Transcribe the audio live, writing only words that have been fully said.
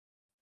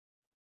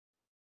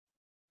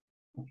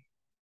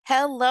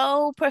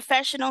Hello,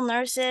 professional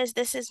nurses.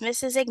 This is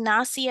Mrs.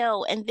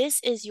 Ignacio, and this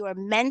is your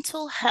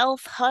mental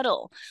health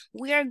huddle.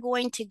 We are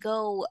going to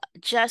go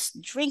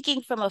just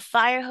drinking from a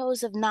fire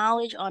hose of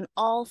knowledge on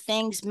all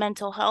things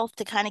mental health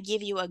to kind of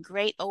give you a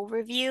great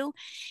overview.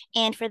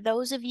 And for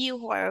those of you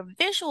who are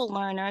visual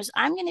learners,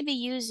 I'm going to be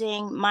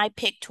using my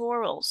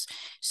pictorials.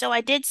 So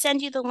I did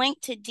send you the link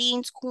to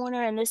Dean's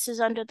Corner, and this is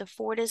under the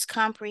Fortis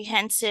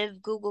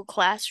Comprehensive Google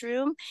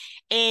Classroom,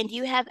 and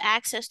you have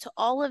access to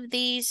all of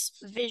these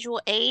visual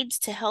aids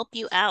to help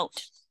you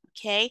out.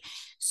 Okay,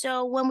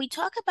 so when we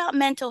talk about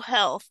mental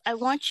health, I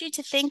want you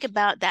to think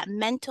about that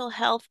mental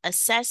health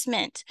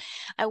assessment.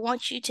 I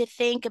want you to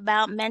think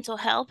about mental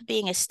health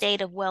being a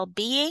state of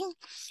well-being,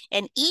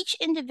 and each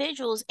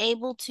individual is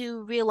able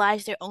to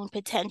realize their own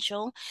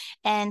potential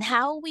and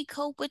how we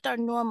cope with our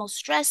normal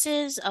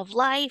stresses of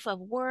life, of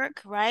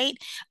work, right?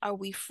 Are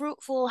we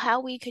fruitful?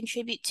 How we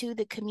contribute to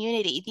the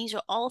community? These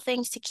are all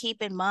things to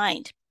keep in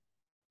mind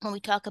when we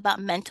talk about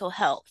mental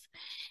health.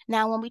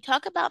 Now, when we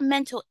talk about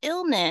mental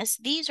illness,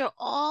 these are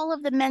all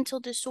of the mental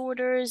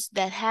disorders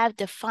that have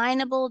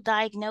definable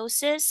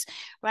diagnosis,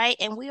 right?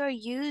 And we are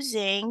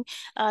using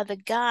the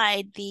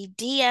guide, the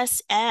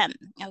DSM,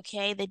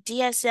 okay? The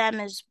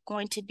DSM is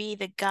going to be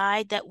the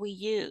guide that we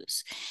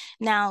use.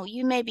 Now,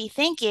 you may be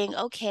thinking,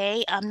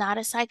 okay, I'm not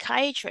a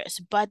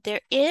psychiatrist, but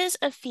there is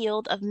a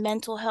field of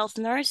mental health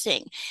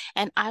nursing.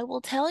 And I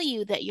will tell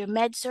you that your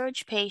med-surg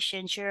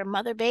patients, your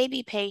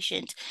mother-baby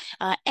patient,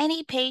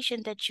 any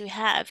patient that you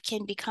have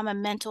can become a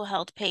mental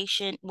health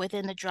patient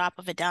within the drop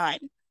of a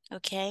dime.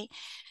 Okay.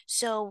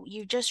 So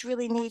you just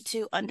really need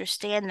to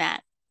understand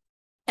that.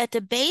 At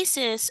the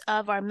basis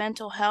of our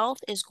mental health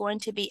is going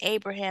to be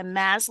Abraham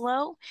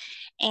Maslow.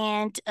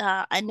 And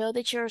I know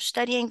that you're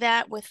studying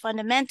that with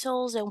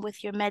fundamentals and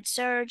with your med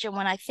surge. And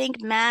when I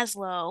think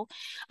Maslow,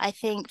 I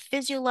think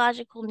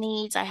physiological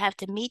needs. I have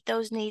to meet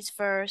those needs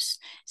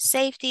first: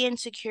 safety and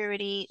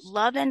security,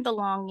 love and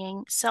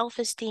belonging,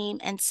 self-esteem,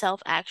 and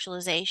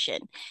self-actualization.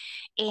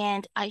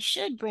 And I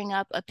should bring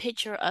up a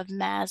picture of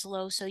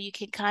Maslow so you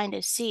can kind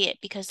of see it,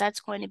 because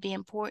that's going to be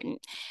important.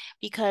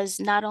 Because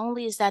not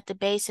only is that the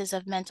basis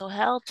of mental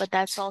health, but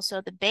that's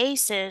also the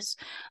basis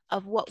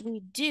of what we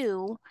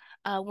do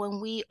when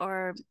we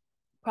are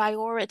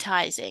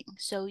prioritizing.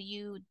 So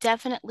you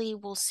definitely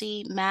will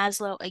see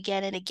Maslow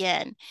again and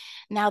again.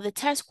 Now, the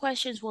test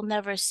questions will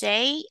never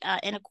say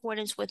in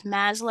accordance with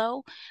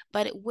Maslow,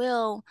 but it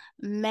will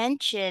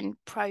mention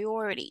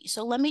priority.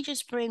 So let me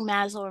just bring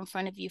Maslow in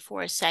front of you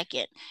for a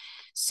second.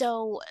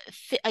 So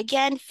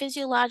again,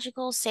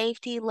 physiological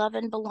safety, love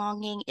and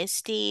belonging,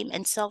 esteem,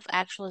 and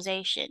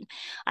self-actualization.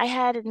 I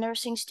had a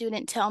nursing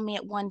student tell me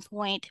at one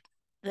point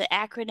the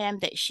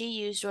acronym that she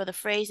used, or the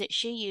phrase that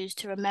she used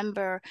to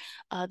remember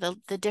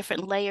the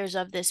different layers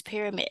of this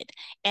pyramid.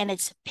 And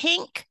it's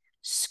pink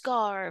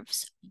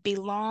scarves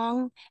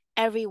belong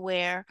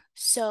everywhere,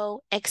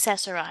 so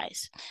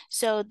accessorize.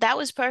 So that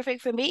was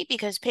perfect for me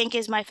because pink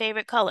is my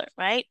favorite color,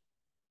 right?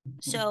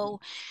 So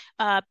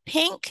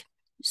pink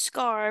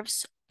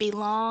scarves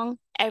belong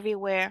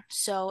everywhere,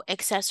 so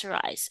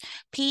accessorize.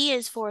 P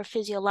is for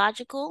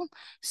physiological,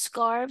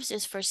 scarves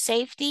is for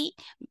safety,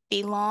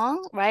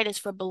 belong, right, is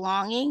for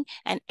belonging,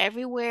 and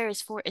everywhere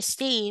is for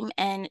esteem,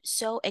 and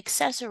so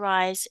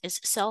accessorize is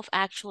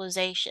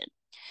self-actualization.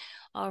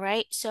 All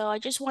right, so I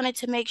just wanted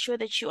to make sure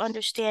that you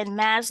understand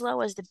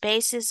Maslow as the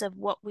basis of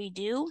what we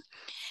do.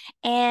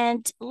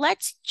 And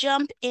let's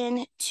jump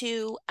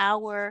into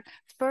our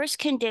first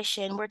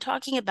condition. We're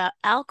talking about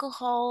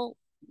alcohol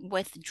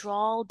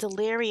withdrawal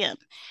delirium.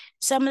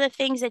 Some of the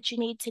things that you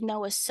need to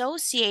know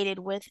associated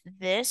with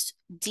this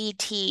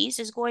DTs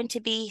is going to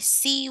be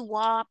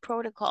CWA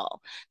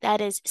protocol. That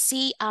is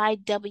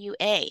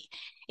CIWA.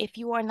 If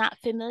you are not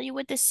familiar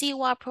with the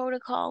CWA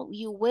protocol,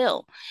 you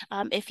will.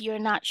 If you're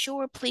not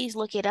sure, please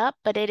look it up,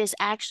 but it is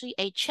actually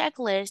a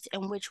checklist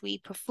in which we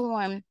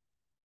perform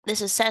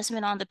this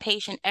assessment on the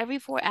patient every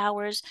 4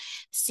 hours,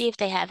 see if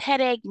they have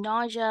headache,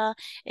 nausea,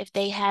 if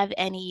they have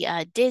any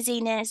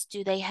dizziness,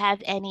 do they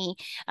have any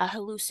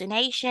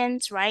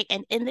hallucinations, right?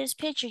 And in this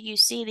picture, you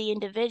see the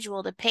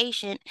individual, the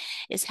patient,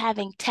 is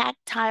having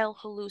tactile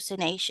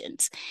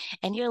hallucinations.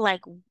 And you're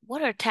like,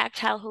 what are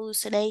tactile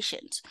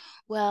hallucinations?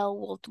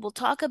 Well, we'll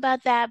talk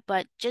about that,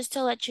 but just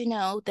to let you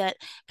know that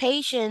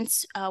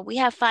patients, we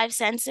have five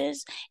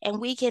senses, and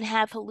we can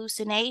have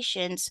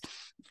hallucinations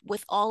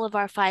with all of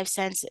our five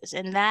senses.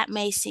 And that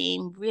may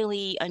seem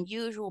really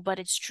unusual, but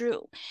it's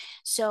true.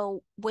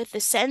 So, with the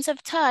sense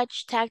of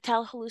touch,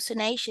 tactile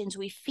hallucinations,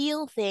 we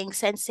feel things,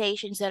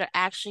 sensations that are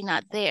actually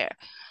not there.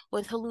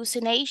 With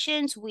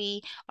hallucinations,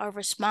 we are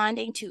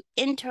responding to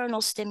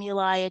internal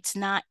stimuli, it's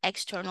not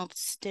external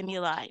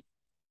stimuli.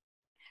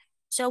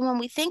 So when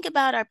we think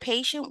about our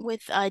patient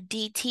with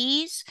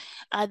DTs,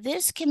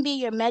 this can be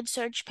your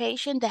med-surg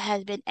patient that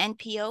has been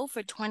NPO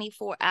for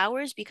 24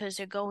 hours because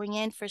they're going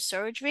in for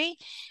surgery.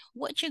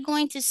 What you're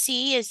going to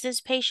see is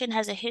this patient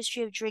has a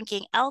history of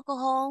drinking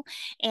alcohol,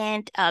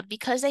 and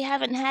because they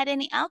haven't had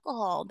any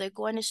alcohol, they're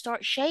going to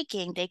start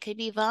shaking. They could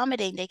be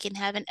vomiting. They can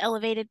have an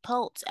elevated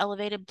pulse,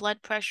 elevated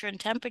blood pressure and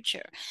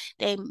temperature.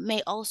 They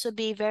may also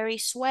be very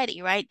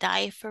sweaty, right?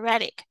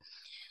 Diaphoretic.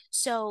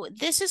 So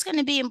this is going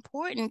to be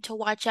important to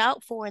watch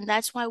out for, and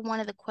that's why one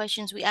of the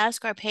questions we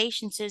ask our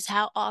patients is,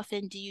 how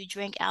often do you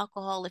drink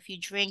alcohol, if you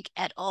drink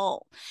at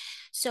all?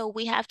 So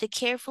we have to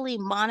carefully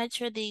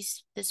monitor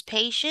this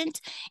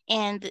patient,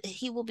 and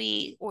he will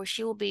be or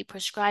she will be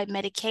prescribed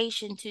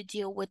medication to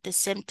deal with the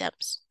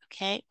symptoms.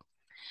 Okay.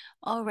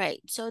 All right,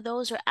 so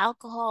those are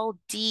alcohol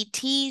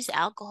DTs,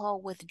 alcohol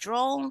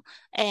withdrawal,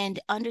 and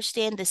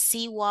understand the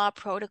CWA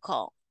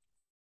protocol.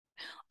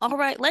 All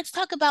right, let's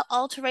talk about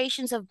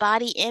alterations of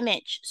body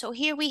image. So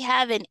here we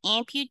have an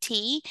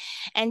amputee.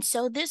 And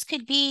so this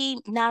could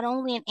be not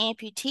only an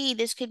amputee,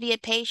 this could be a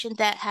patient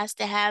that has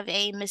to have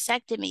a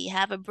mastectomy,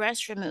 have a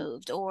breast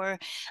removed, or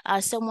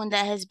someone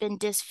that has been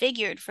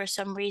disfigured for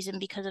some reason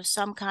because of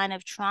some kind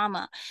of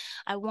trauma.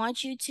 I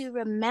want you to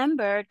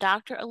remember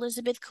Dr.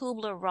 Elizabeth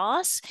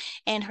Kubler-Ross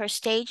and her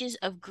stages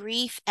of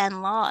grief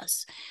and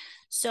loss.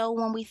 So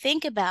when we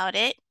think about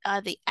it,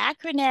 the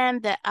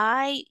acronym that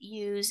I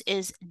use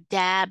is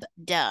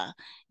DABDA,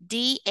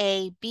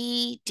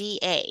 DABDA.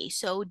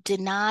 So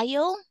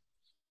denial,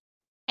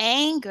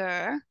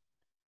 anger,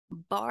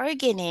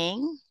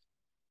 bargaining.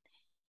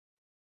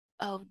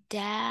 Oh,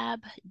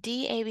 DAB.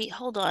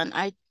 Hold on,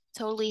 I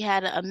totally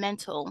had a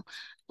mental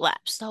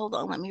lapse. Hold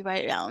on, let me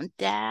write it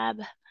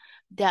down.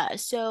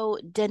 So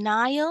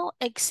denial,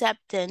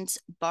 acceptance,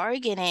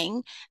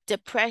 bargaining,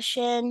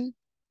 depression.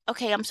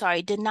 Okay, I'm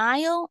sorry.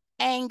 Denial,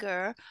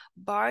 anger,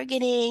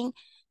 bargaining,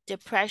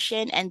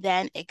 depression, and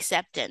then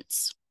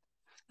acceptance.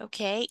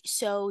 Okay,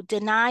 so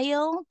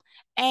denial,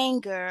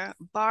 anger,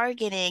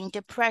 bargaining,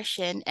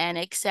 depression, and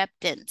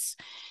acceptance.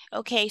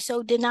 Okay,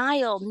 so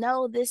denial,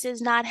 no, this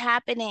is not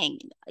happening.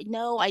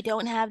 No, I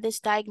don't have this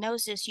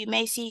diagnosis. You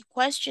may see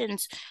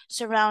questions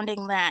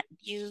surrounding that.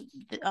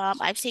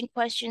 I've seen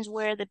questions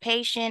where the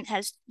patient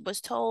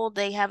was told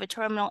they have a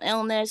terminal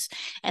illness,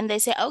 and they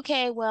say,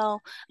 okay,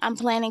 well, I'm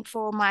planning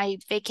for my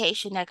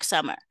vacation next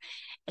summer.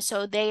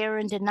 So they are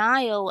in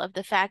denial of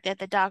the fact that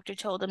the doctor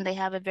told them they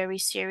have a very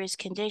serious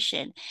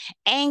condition.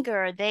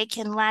 Anger, they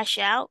can lash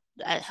out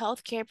at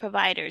healthcare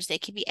providers. They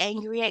can be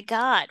angry at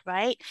God,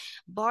 right?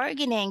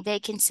 Bargaining, they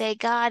can say,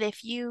 God,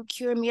 if you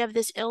cure me of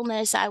this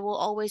illness, I will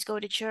always go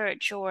to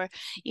church, or,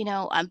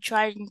 I'm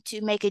trying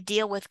to make a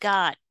deal with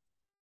God.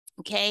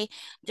 Okay.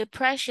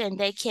 Depression,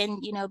 they can,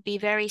 be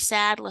very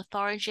sad,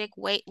 lethargic,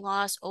 weight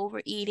loss,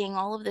 overeating,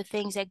 all of the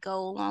things that go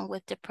along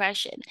with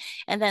depression.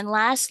 And then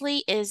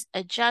lastly is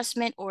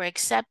adjustment or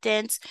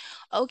acceptance.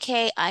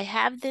 Okay, I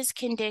have this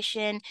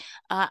condition.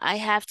 I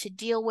have to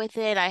deal with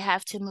it. I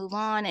have to move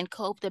on and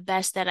cope the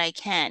best that I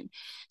can.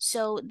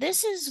 So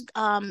this is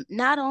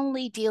not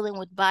only dealing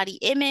with body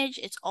image,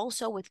 it's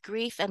also with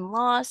grief and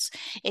loss.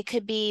 It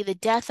could be the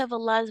death of a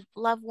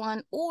loved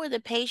one, or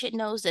the patient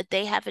knows that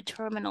they have a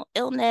terminal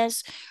illness,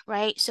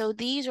 right? So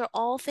these are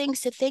all things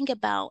to think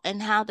about,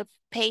 and how the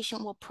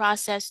patient will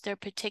process their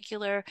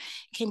particular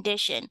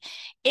condition.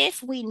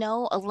 If we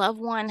know a loved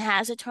one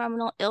has a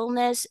terminal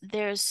illness,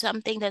 there's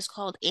something that's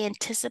called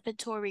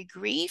anticipatory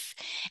grief,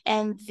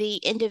 and the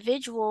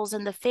individuals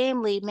and the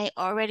family may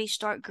already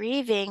start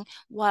grieving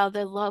while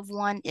their loved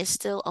one is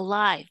still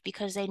alive,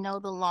 because they know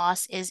the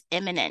loss is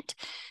imminent.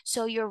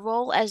 So your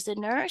role as the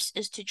nurse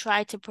is to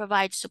try to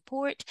provide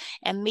support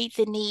and meet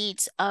the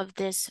needs of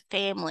this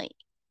family.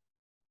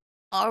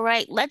 All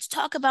right, let's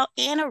talk about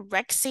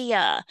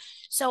anorexia.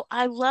 So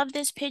I love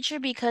this picture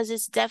because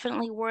it's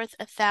definitely worth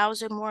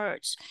 1,000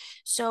 words.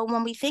 So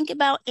when we think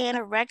about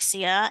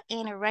anorexia,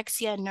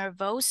 anorexia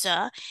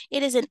nervosa,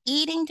 it is an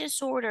eating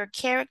disorder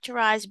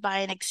characterized by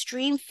an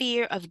extreme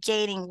fear of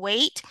gaining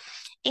weight,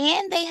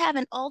 and they have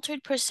an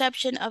altered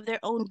perception of their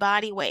own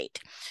body weight.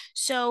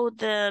 So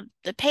the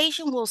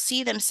patient will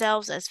see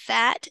themselves as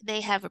fat. They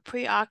have a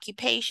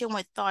preoccupation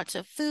with thoughts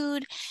of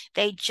food.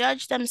 They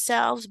judge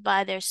themselves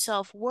by their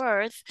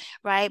self-worth,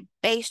 right,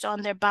 based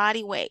on their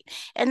body weight.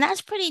 And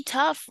that's pretty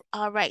tough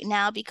right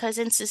now, because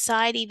in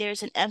society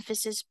there's an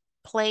emphasis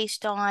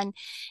placed on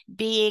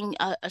being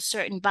a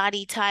certain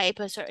body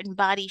type, a certain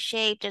body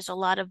shape. There's a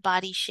lot of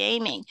body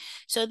shaming.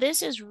 So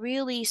this is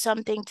really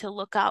something to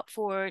look out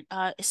for,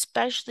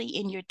 especially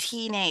in your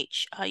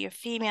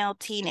female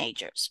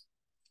teenagers.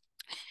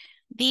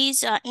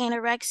 These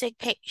anorexic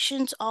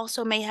patients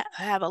also may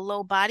have a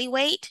low body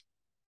weight,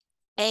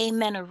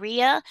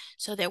 amenorrhea,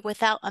 so they're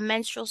without a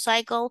menstrual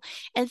cycle.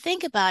 And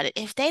think about it,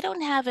 if they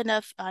don't have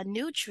enough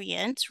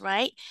nutrients,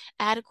 right,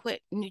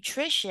 adequate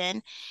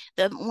nutrition,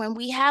 when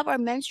we have our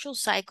menstrual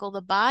cycle,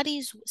 the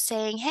body's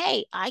saying,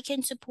 hey, I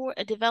can support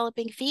a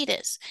developing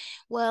fetus.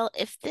 Well,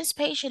 if this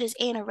patient is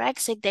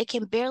anorexic, they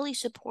can barely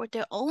support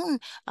their own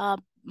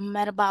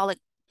metabolic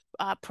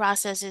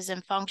processes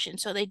and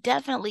functions. So they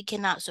definitely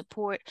cannot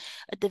support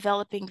a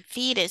developing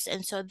fetus.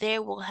 And so they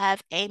will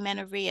have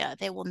amenorrhea.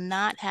 They will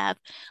not have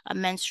a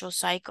menstrual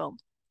cycle.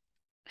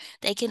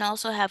 They can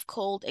also have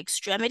cold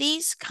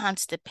extremities,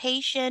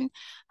 constipation,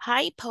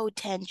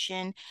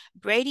 hypotension,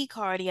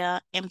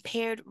 bradycardia,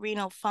 impaired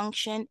renal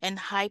function, and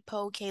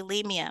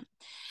hypokalemia.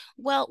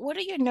 Well, what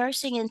are your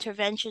nursing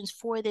interventions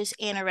for this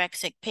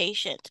anorexic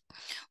patient?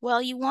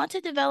 Well, you want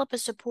to develop a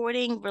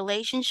supporting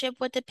relationship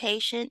with the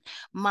patient,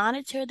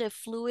 monitor their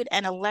fluid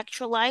and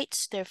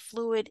electrolytes, their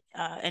fluid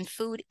and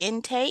food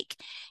intake.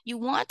 You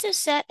want to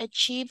set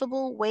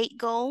achievable weight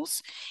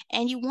goals,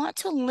 and you want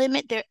to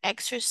limit their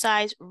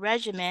exercise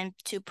regimen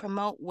to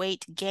promote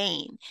weight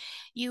gain.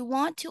 You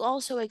want to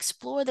also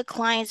explore the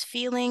client's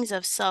feelings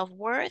of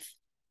self-worth,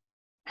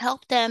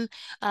 help them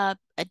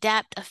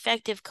adapt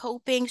effective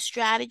coping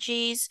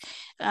strategies.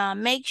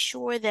 Make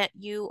sure that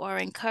you are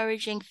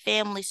encouraging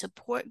family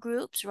support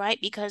groups, right?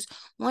 Because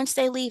once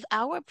they leave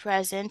our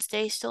presence,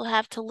 they still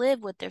have to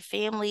live with their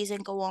families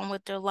and go on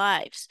with their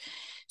lives.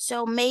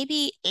 So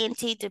maybe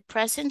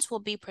antidepressants will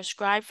be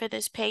prescribed for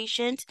this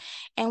patient.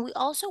 And we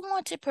also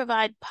want to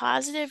provide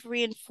positive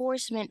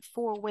reinforcement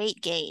for weight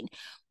gain.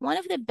 One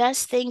of the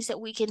best things that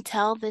we can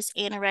tell this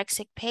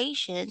anorexic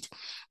patient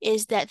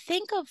is that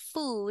think of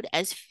food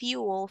as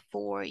fuel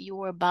for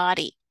your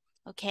body.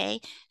 Okay,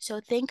 so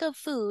think of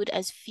food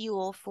as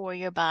fuel for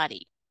your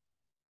body.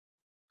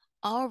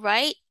 All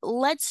right,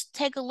 let's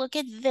take a look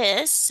at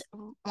this.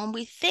 When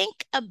we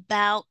think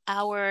about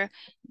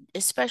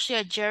especially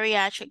our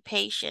geriatric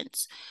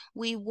patients,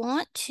 we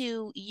want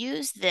to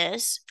use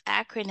this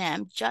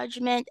acronym: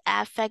 judgment,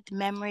 affect,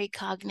 memory,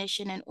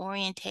 cognition, and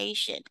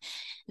orientation.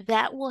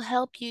 That will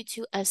help you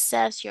to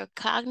assess your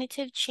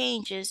cognitive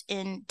changes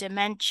in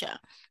dementia,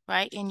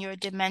 right? In your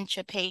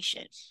dementia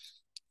patient.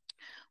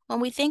 When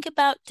we think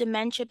about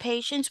dementia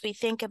patients, we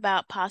think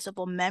about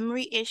possible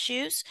memory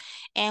issues,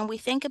 and we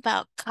think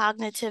about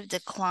cognitive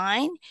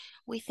decline.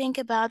 We think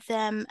about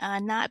them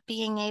not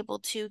being able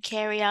to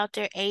carry out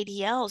their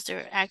ADLs,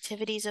 their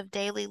activities of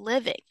daily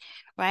living,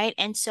 right?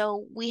 And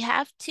so we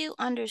have to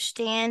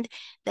understand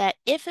that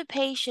if a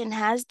patient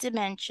has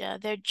dementia,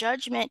 their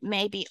judgment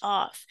may be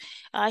off.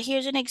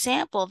 Here's an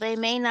example. They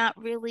may not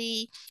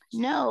really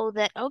know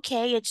that,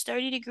 okay, it's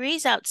 30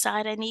 degrees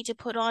outside. I need to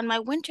put on my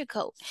winter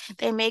coat.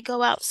 They may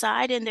go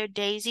outside in their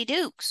Daisy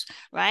Dukes,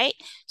 right?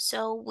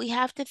 So we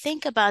have to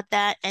think about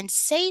that. And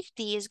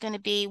safety is going to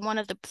be one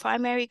of the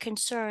primary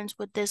concerns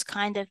with this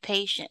kind of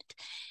patient.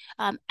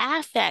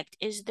 Affect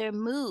is their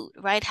mood,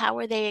 right? How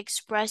are they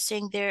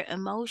expressing their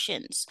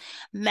emotions?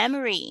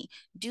 Memory,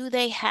 do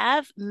they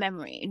have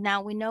memory?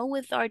 Now, we know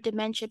with our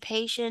dementia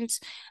patients,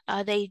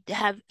 they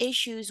have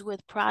issues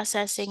with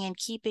processing and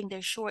keeping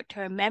their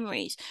short-term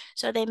memories.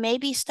 So they may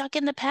be stuck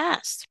in the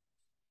past.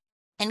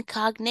 And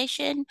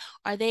cognition,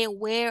 are they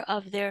aware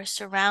of their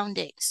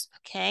surroundings?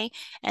 Okay.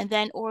 And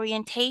then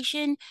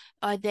orientation,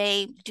 do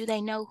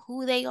they know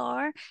who they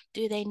are?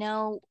 Do they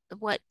know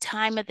what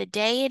time of the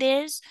day it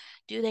is?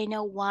 Do they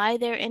know why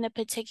they're in a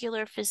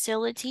particular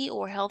facility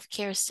or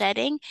healthcare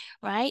setting,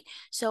 right?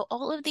 So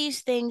all of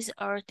these things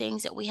are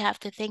things that we have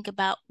to think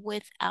about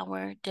with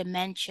our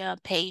dementia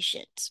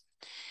patients.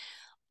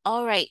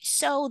 All right,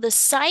 so the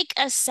psych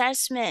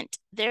assessment,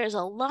 there's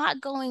a lot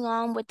going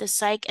on with the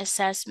psych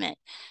assessment.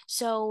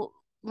 So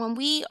when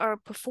we are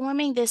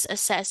performing this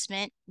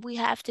assessment, we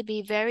have to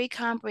be very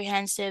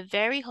comprehensive,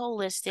 very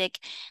holistic.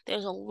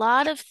 There's a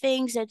lot of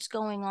things that's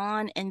going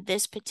on in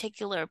this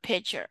particular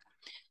picture.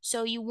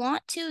 So you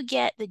want to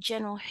get the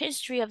general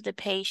history of the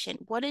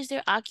patient. What is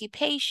their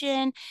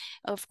occupation?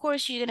 Of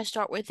course, you're going to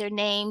start with their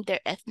name,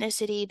 their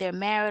ethnicity, their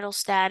marital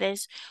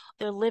status,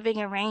 their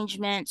living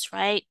arrangements,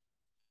 right?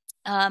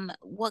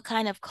 What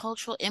kind of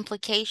cultural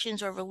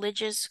implications or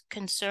religious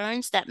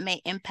concerns that may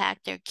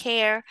impact their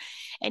care.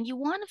 And you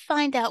want to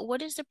find out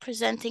what is the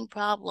presenting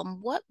problem?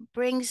 What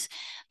brings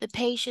the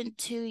patient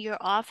to your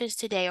office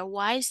today? Or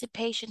why is the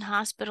patient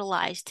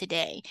hospitalized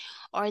today?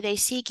 Are they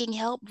seeking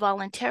help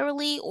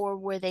voluntarily, or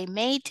were they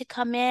made to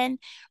come in,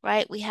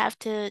 right? We have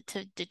to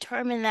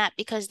determine that,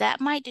 because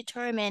that might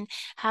determine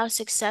how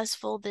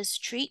successful this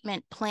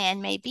treatment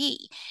plan may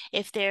be.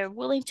 If they're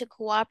willing to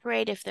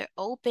cooperate, if they're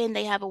open,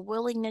 they have a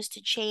willingness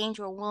to change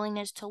or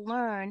willingness to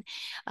learn,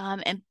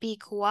 and be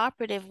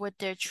cooperative with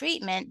their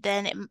treatment,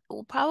 then it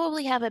will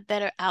probably have a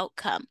better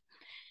outcome.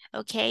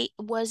 Okay,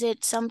 was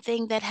it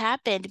something that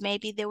happened?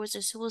 Maybe there was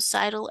a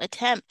suicidal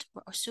attempt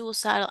or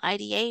suicidal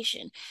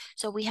ideation.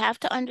 So we have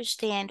to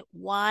understand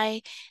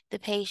why the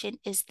patient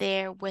is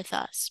there with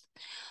us.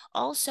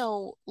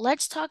 Also,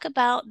 let's talk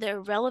about their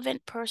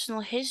relevant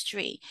personal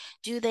history.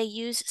 Do they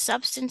use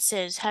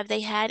substances? Have they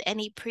had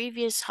any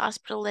previous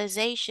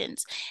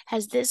hospitalizations?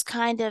 Has this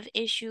kind of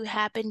issue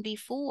happened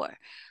before,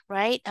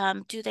 right?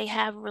 Do they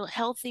have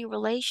healthy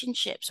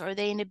relationships? Are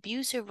they in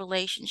abusive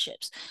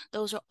relationships?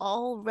 Those are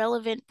all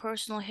relevant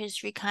personal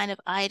history kind of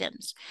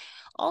items.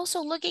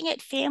 Also, looking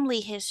at family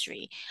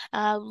history,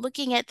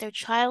 looking at their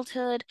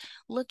childhood,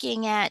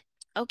 looking at,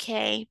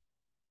 okay,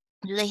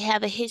 do they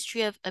have a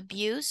history of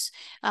abuse?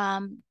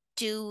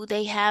 Do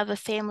they have a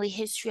family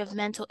history of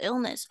mental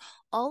illness?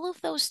 All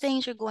of those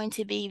things are going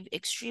to be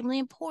extremely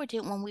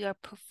important when we are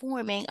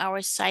performing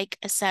our psych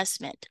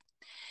assessment.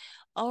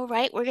 All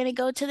right, we're going to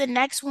go to the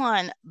next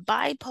one,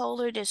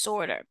 bipolar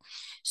disorder.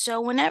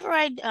 So whenever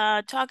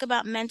I talk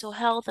about mental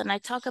health and I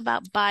talk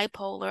about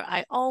bipolar,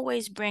 I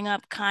always bring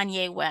up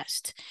Kanye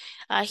West.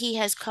 He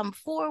has come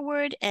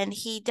forward and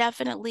he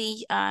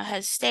definitely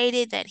has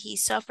stated that he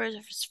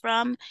suffers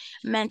from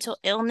mental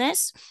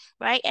illness,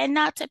 right? And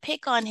not to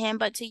pick on him,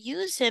 but to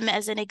use him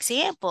as an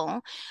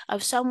example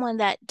of someone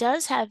that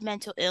does have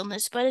mental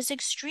illness, but is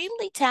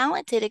extremely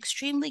talented,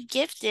 extremely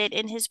gifted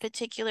in his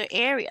particular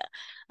area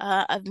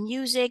of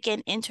music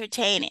and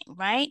entertaining,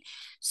 right?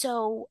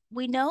 So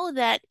we know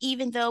that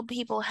even though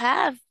people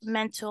have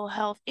mental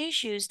health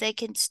issues, they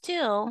can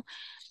still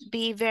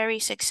be very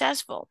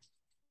successful.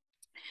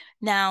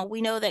 Now,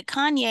 we know that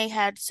Kanye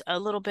had a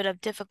little bit of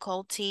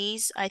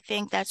difficulties. I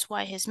think that's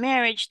why his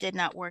marriage did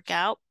not work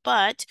out.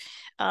 But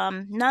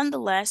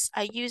nonetheless,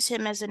 I use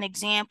him as an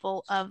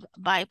example of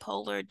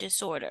bipolar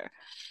disorder.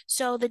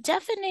 So, the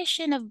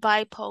definition of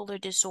bipolar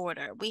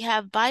disorder, we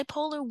have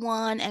bipolar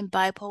 1 and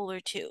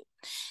bipolar 2.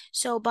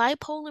 So,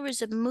 bipolar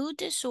is a mood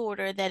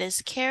disorder that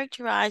is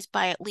characterized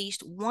by at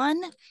least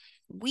one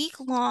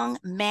week-long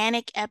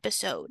manic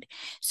episode.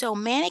 So,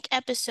 manic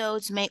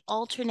episodes may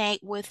alternate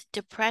with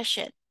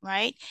depression,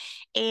 right?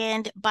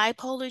 And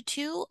bipolar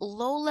 2,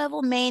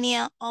 low-level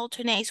mania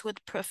alternates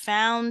with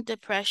profound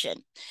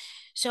depression.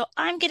 So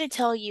I'm going to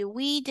tell you,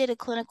 we did a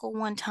clinical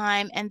one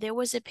time, and there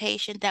was a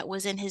patient that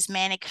was in his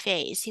manic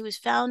phase. He was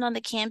found on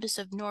the campus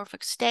of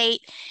Norfolk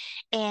State,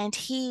 and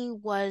he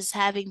was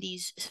having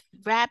these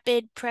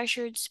rapid,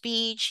 pressured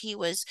speech. He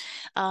was,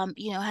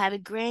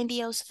 having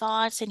grandiose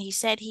thoughts, and he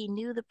said he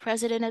knew the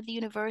president of the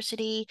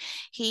university.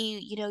 He,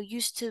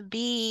 used to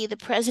be the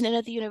president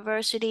of the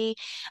university.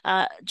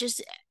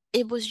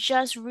 It was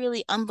just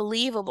really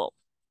unbelievable.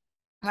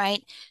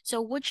 Right.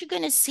 So what you're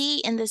going to see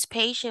in this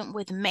patient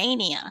with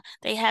mania,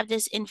 they have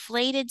this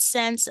inflated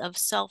sense of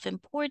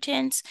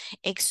self-importance,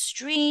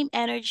 extreme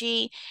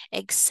energy,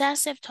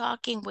 excessive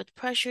talking with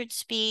pressured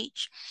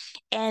speech.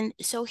 And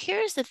so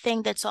here's the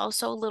thing that's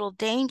also a little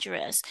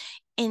dangerous.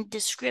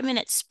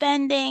 Indiscriminate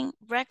spending,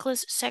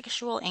 reckless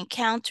sexual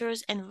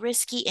encounters, and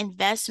risky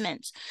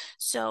investments.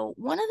 So,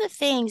 one of the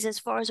things as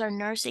far as our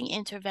nursing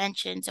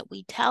interventions that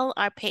we tell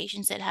our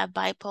patients that have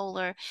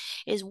bipolar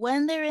is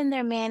when they're in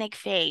their manic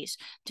phase,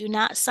 do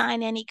not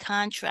sign any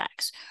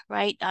contracts,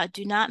 right?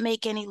 Do not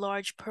make any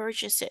large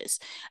purchases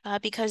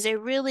because they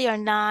really are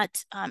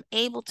not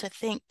able to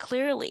think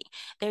clearly.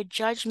 Their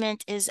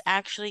judgment is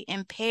actually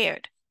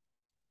impaired.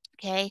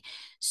 Okay,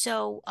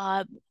 so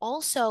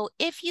also,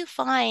 if you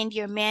find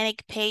your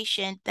manic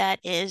patient that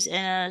is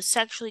in a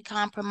sexually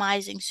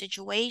compromising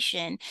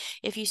situation,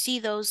 if you see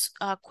those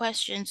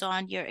questions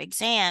on your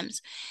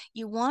exams,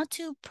 you want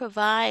to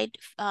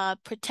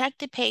protect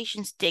the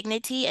patient's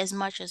dignity as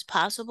much as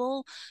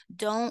possible.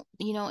 Don't,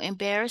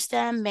 embarrass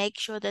them. Make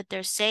sure that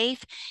they're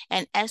safe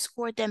and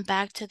escort them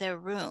back to their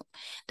room.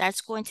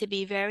 That's going to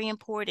be very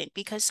important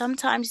because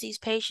sometimes these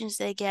patients,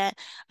 they get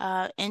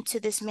into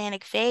this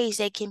manic phase,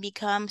 they can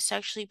become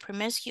sexually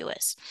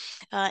promiscuous.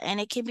 And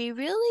it can be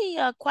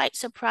really quite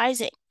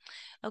surprising.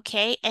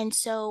 Okay, and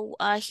so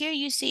here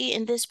you see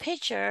in this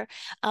picture,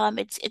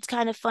 it's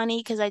kind of funny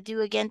because I do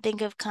again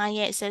think of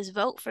Kanye. It says,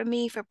 "Vote for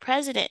me for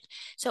president."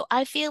 So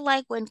I feel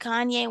like when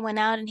Kanye went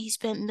out and he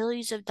spent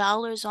millions of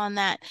dollars on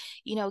that,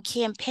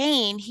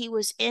 campaign, he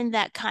was in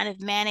that kind of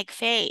manic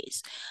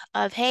phase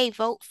of, "Hey,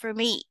 vote for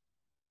me."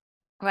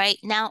 Right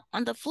now,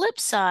 on the flip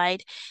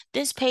side,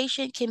 this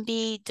patient can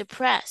be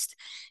depressed.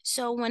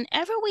 So,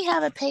 whenever we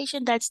have a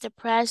patient that's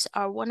depressed,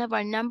 one of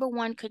our number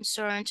one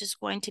concerns is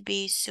going to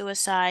be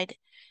suicide,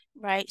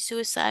 right?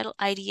 Suicidal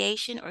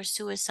ideation or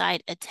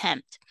suicide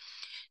attempt.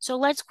 So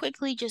let's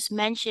quickly just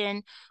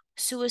mention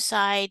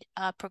suicide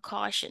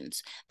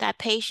precautions. That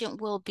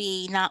patient will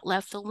be not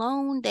left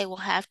alone. They will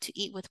have to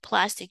eat with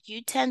plastic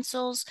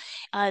utensils.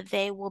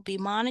 They will be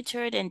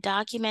monitored and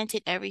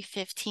documented every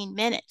 15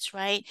 minutes,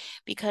 right?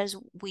 Because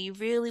we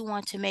really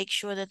want to make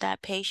sure that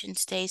that patient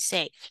stays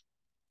safe.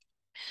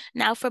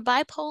 Now, for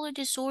bipolar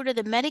disorder,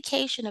 the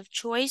medication of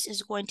choice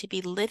is going to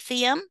be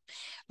lithium,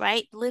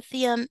 right?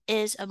 Lithium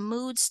is a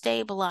mood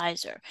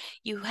stabilizer.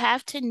 You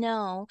have to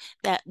know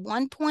that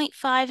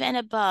 1.5 and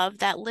above,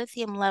 that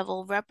lithium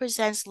level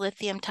represents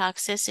lithium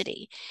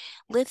toxicity.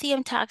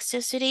 Lithium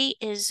toxicity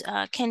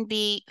can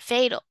be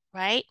fatal,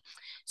 right?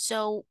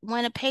 So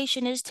when a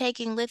patient is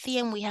taking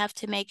lithium, we have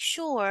to make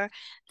sure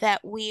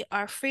that we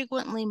are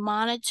frequently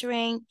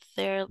monitoring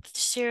their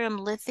serum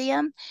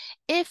lithium.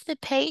 If the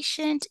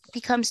patient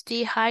becomes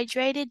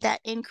dehydrated,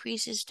 that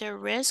increases their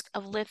risk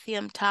of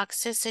lithium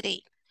toxicity.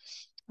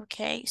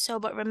 Okay, so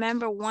but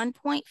remember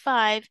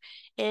 1.5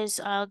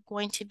 is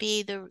going to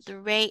be the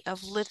rate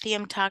of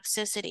lithium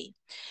toxicity.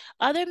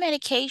 Other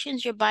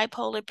medications your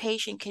bipolar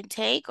patient can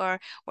take or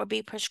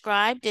be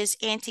prescribed is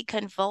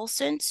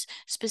anticonvulsants,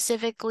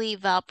 specifically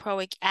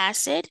valproic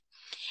acid.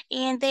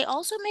 And they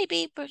also may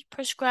be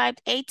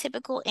prescribed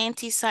atypical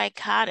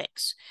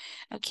antipsychotics.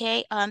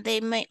 Okay, they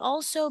may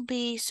also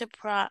be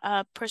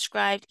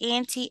prescribed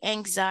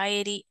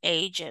anti-anxiety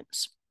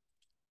agents.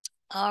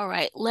 All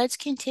right, let's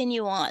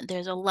continue on.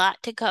 There's a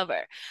lot to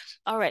cover.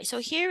 All right, so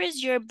here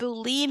is your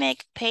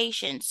bulimic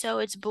patient. So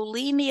it's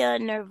bulimia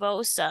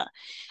nervosa.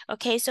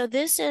 Okay, so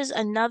this is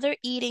another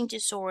eating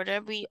disorder.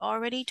 We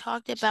already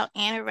talked about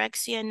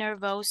anorexia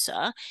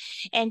nervosa.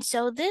 And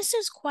so this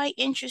is quite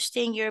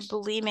interesting, your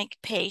bulimic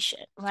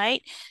patient,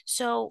 right?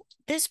 So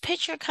this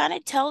picture kind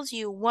of tells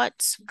you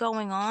what's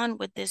going on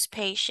with this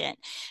patient.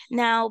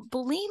 Now,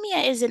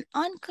 bulimia is an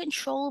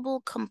uncontrollable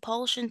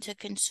compulsion to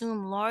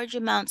consume large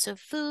amounts of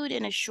food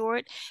in a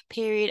short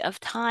period of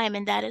time,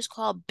 and that is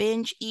called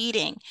binge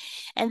eating.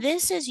 And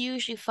this is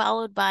usually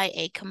followed by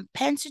a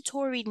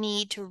compensatory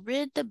need to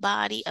rid the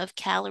body of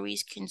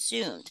calories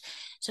consumed.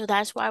 So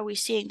that's why we're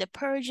seeing the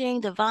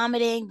purging, the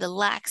vomiting, the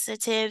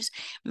laxatives,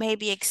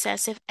 maybe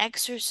excessive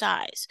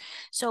exercise.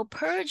 So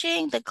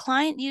purging, the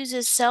client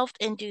uses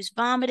self-induced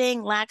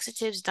vomiting,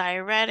 laxatives,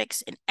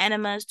 diuretics, and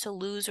enemas to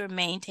lose or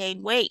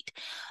maintain weight.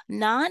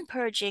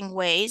 Non-purging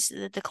ways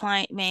that the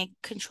client may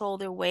control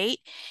their weight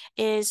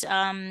is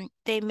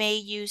they may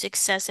use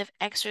excessive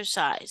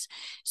exercise.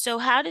 So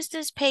how does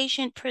this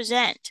patient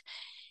present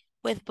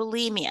with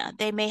bulimia?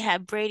 They may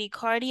have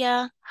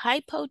bradycardia,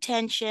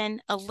 hypotension,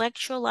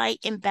 electrolyte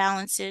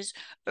imbalances,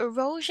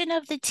 erosion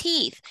of the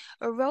teeth.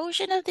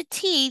 Erosion of the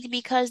teeth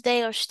because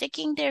they are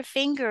sticking their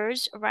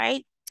fingers,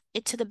 right,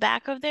 into the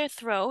back of their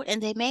throat,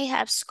 and they may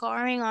have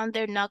scarring on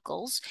their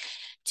knuckles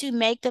to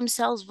make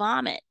themselves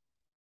vomit.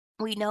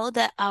 We know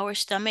that our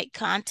stomach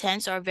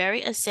contents are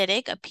very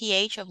acidic, a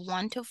pH of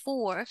 1 to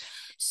 4.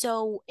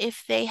 So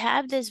if they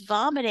have this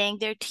vomiting,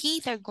 their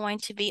teeth are going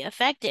to be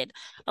affected.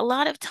 A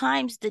lot of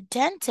times the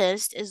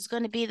dentist is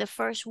going to be the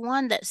first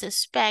one that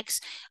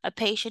suspects a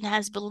patient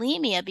has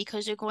bulimia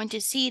because they're going to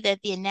see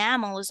that the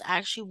enamel is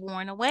actually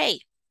worn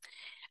away.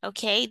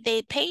 Okay,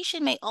 the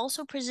patient may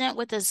also present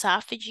with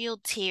esophageal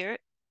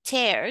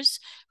tears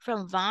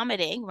from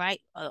vomiting, right?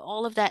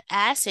 All of that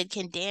acid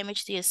can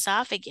damage the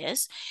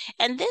esophagus.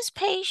 And this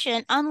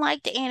patient,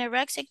 unlike the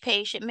anorexic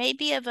patient, may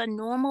be of a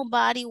normal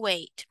body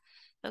weight.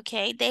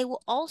 Okay, they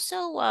will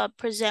also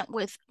present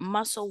with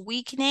muscle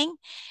weakening.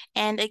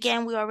 And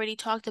again, we already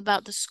talked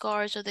about the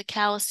scars or the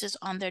calluses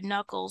on their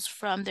knuckles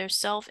from their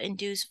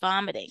self-induced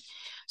vomiting.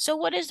 So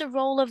what is the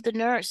role of the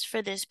nurse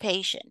for this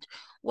patient?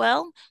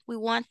 Well, we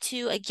want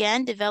to,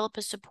 again, develop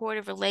a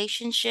supportive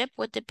relationship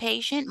with the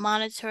patient,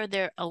 monitor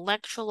their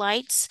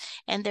electrolytes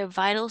and their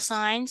vital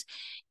signs.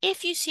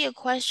 If you see a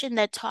question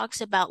that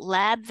talks about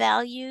lab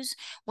values,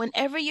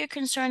 whenever you're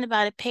concerned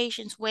about a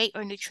patient's weight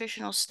or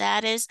nutritional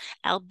status,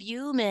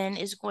 albumin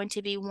is going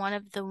to be one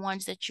of the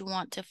ones that you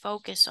want to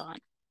focus on,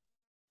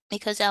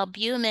 because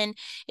albumin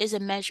is a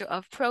measure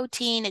of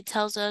protein. It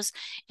tells us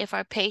if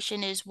our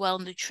patient is well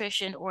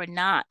nutritioned or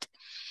not.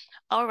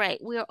 All right,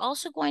 we are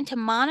also going to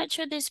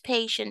monitor this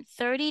patient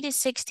 30 to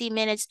 60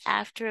 minutes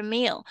after a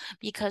meal,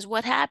 because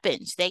what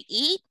happens? They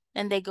eat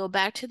and they go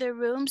back to their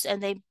rooms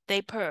and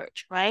they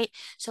purge, right?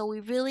 So we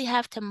really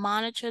have to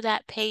monitor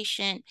that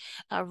patient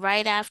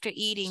right after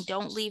eating.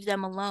 Don't leave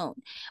them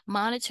alone.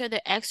 Monitor their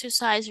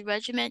exercise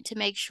regimen to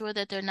make sure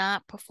that they're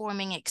not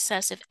performing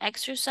excessive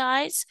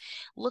exercise.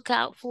 Look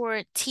out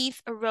for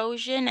teeth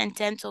erosion and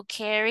dental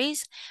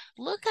caries.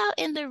 Look out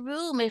in the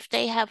room if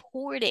they have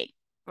hoarding.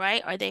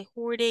 Right? Are they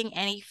hoarding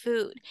any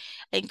food?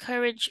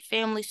 Encourage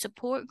family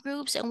support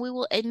groups, and we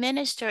will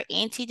administer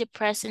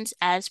antidepressants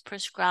as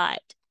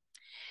prescribed.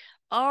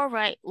 All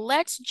right,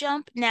 let's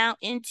jump now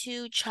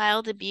into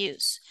child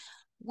abuse.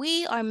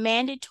 We are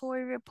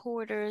mandatory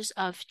reporters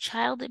of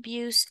child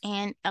abuse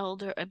and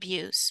elder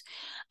abuse.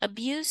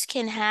 Abuse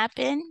can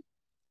happen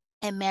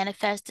and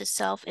manifest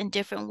itself in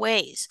different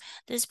ways.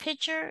 This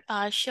picture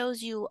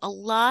shows you a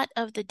lot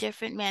of the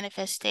different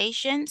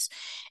manifestations.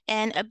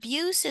 And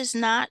abuse is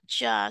not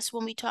just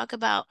when we talk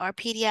about our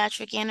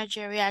pediatric and our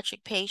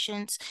geriatric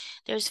patients,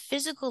 there's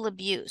physical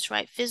abuse,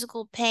 right?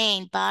 Physical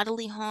pain,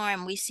 bodily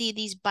harm. We see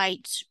these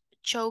bites,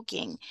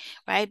 choking,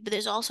 right? But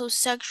there's also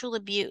sexual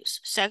abuse,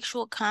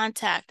 sexual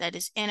contact that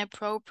is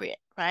inappropriate,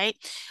 right?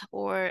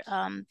 Or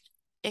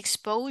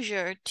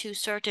exposure to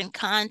certain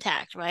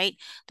contact, right?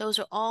 Those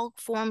are all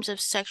forms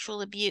of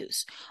sexual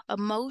abuse.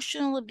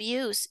 Emotional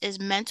abuse is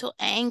mental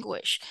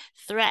anguish,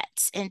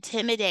 threats,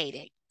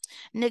 intimidating.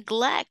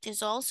 Neglect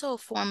is also a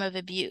form of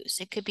abuse.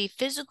 It could be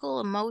physical,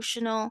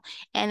 emotional,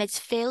 and it's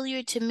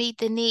failure to meet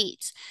the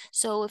needs.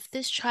 So if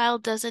this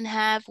child doesn't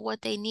have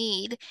what they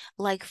need,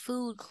 like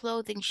food,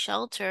 clothing,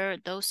 shelter,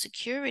 those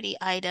security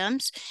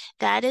items,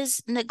 that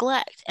is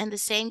neglect. And the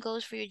same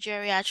goes for your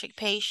geriatric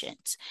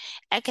patients.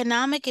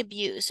 Economic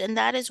abuse, and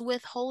that is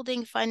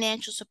withholding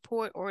financial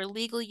support or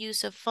illegal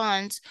use of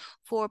funds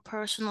for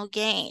personal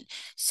gain.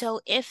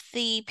 So if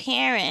the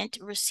parent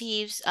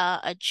receives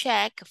a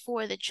check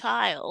for the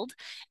child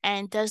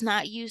and does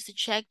not use the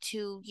check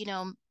to,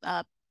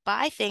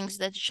 buy things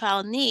that the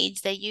child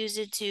needs. They use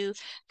it to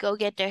go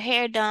get their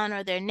hair done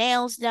or their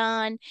nails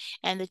done,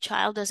 and the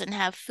child doesn't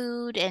have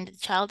food and the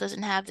child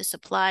doesn't have the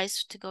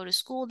supplies to go to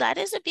school. That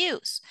is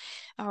abuse.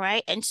 All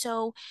right. And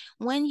so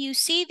when you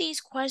see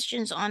these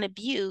questions on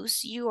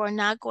abuse, you are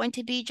not going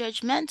to be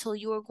judgmental.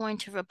 You are going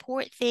to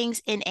report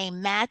things in a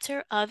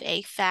matter of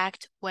a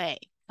fact way.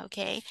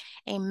 Okay.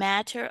 A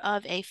matter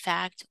of a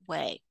fact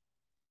way.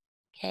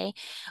 Okay,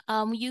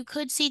 you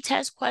could see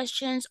test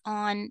questions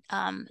on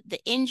the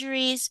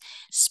injuries.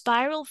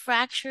 Spiral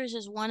fractures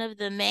is one of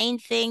the main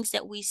things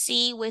that we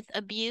see with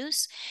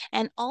abuse,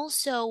 and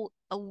also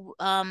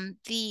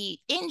the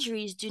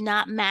injuries do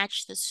not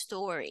match the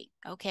story.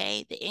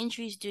 Okay, the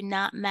injuries do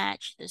not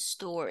match the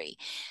story.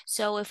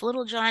 So if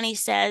little Johnny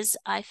says,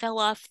 I fell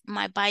off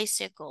my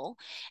bicycle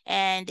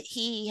and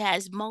he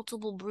has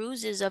multiple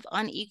bruises of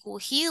unequal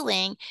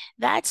healing,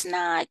 that's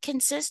not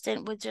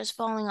consistent with just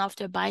falling off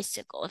their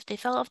bicycle. If they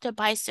fell off their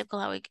bicycle,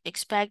 I would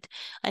expect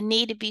a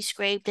knee to be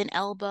scraped, an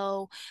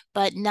elbow,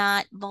 but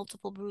not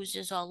multiple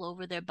bruises all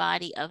over their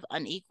body of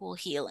unequal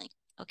healing.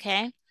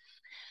 Okay.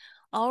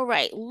 All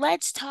right,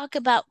 let's talk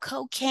about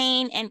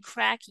cocaine and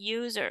crack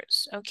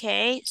users.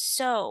 Okay,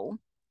 so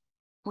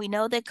we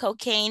know that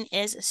cocaine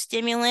is a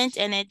stimulant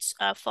and it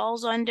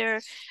falls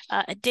under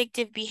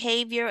addictive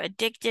behavior,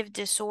 addictive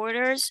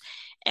disorders.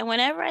 And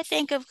whenever I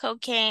think of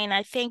cocaine,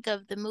 I think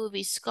of the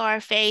movie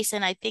Scarface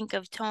and I think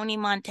of Tony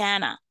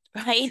Montana,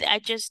 right? I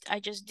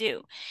just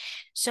do.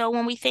 So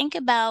when we think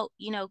about,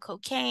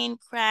 cocaine,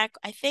 crack,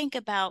 I think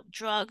about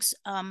drugs.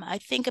 I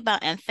think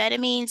about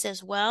amphetamines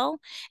as well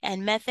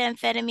and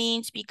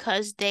methamphetamines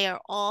because they are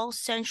all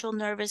central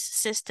nervous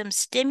system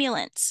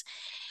stimulants.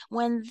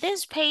 When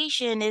this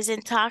patient is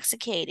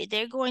intoxicated,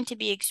 they're going to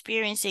be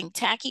experiencing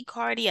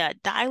tachycardia,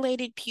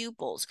 dilated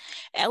pupils,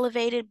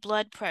 elevated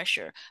blood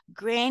pressure,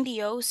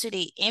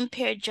 grandiosity,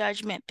 impaired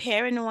judgment,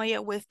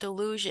 paranoia with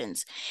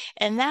delusions.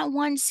 And that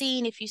one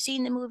scene, if you've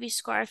seen the movie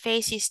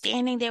Scarface, he's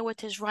standing there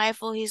with his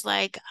rifle. He's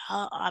like,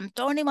 I'm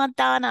Tony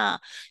Montana.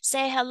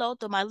 Say hello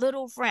to my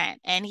little friend.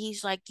 And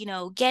he's like,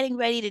 getting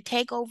ready to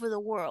take over the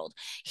world.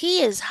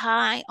 He is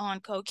high on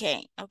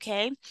cocaine,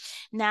 okay?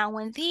 Now,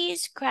 when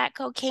these crack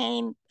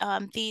cocaine,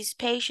 these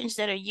patients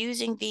that are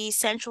using these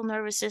central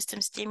nervous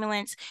system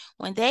stimulants,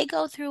 when they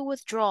go through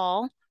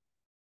withdrawal,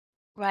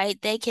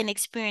 right, they can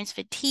experience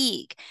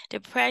fatigue,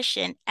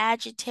 depression,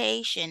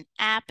 agitation,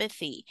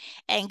 apathy,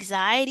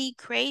 anxiety,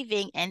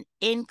 craving, and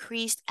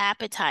increased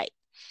appetite.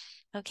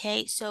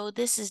 Okay, so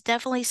this is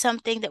definitely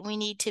something that we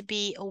need to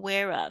be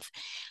aware of.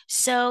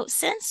 So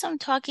since I'm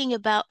talking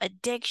about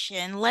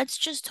addiction, let's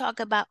just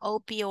talk about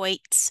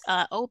opiates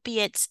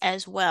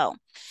as well.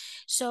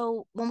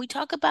 So when we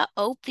talk about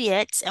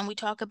opiates and we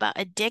talk about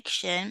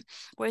addiction,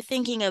 we're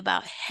thinking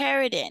about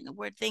heroin,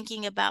 we're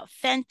thinking about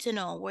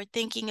fentanyl, we're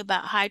thinking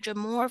about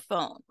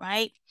hydromorphone,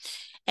 right?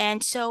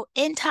 And so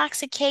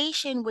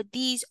intoxication with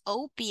these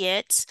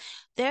opiates,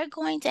 they're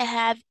going to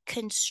have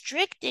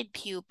constricted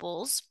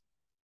pupils,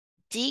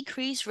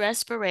 decreased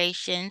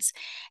respirations,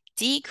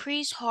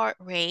 decreased heart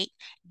rate,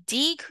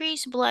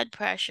 decreased blood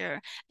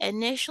pressure,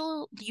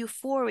 initial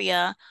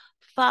euphoria,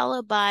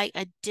 followed by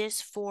a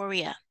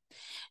dysphoria.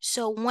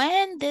 So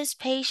when this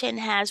patient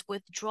has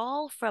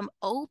withdrawal from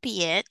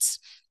opiates,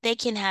 they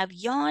can have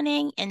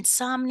yawning,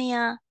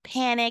 insomnia,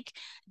 panic,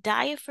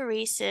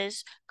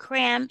 diaphoresis,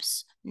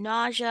 cramps,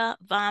 nausea,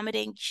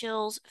 vomiting,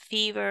 chills,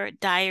 fever,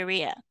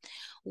 diarrhea.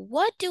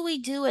 What do we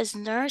do as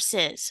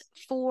nurses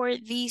for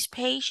these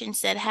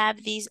patients that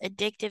have these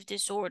addictive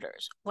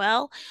disorders?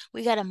 Well,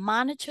 we got to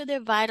monitor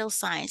their vital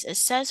signs,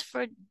 assess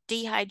for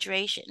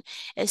dehydration,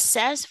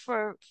 assess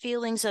for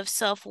feelings of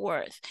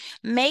self-worth,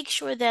 make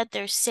sure that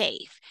they're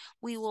safe.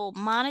 We will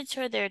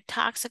monitor their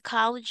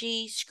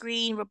toxicology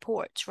screen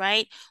reports,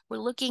 right? We're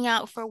looking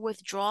out for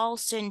withdrawal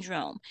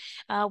syndrome.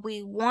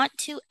 We want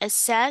to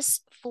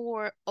assess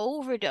for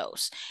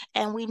overdose.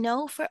 And we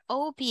know for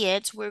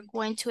opiates, we're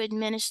going to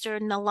administer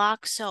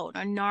naloxone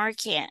or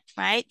Narcan,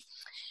 right?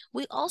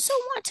 We also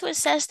want to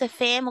assess the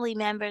family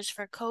members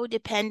for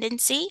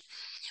codependency.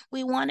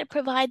 We want to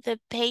provide the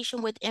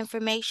patient with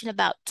information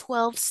about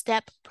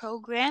 12-step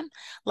program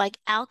like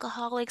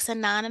Alcoholics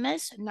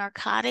Anonymous,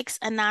 Narcotics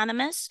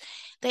Anonymous.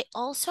 They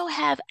also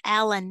have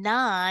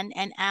Al-Anon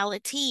and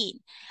Alateen.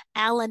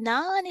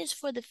 Al-Anon is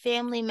for the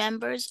family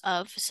members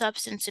of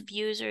substance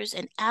abusers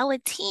and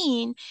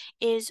Alateen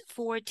is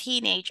for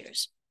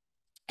teenagers.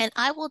 And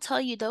I will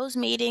tell you, those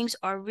meetings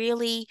are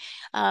really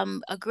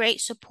a great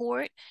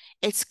support.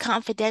 It's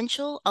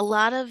confidential. A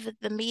lot of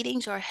the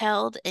meetings are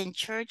held in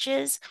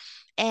churches,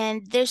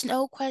 and there's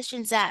no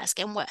questions asked.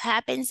 And what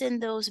happens in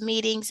those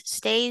meetings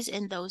stays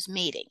in those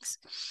meetings.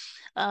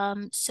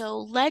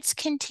 So let's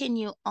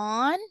continue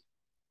on.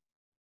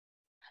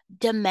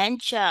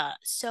 Dementia.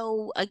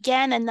 So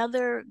again,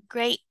 another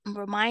great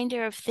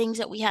reminder of things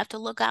that we have to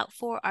look out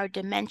for our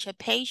dementia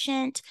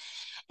patient.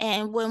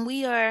 And when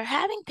we are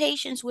having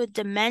patients with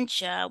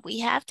dementia, we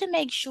have to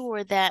make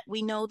sure that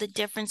we know the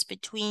difference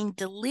between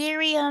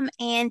delirium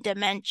and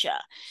dementia.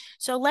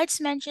 So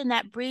let's mention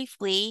that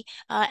briefly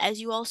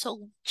as you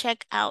also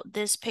check out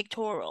this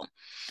pictorial.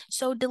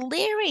 So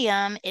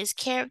delirium is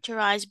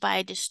characterized by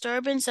a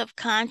disturbance of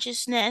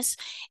consciousness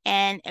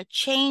and a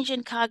change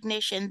in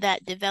cognition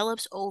that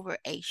develops over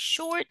a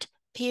short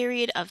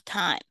period of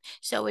time.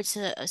 So it's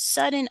a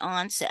sudden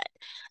onset.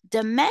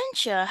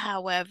 Dementia,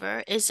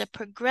 however, is a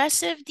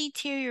progressive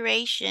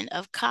deterioration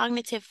of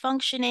cognitive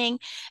functioning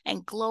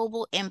and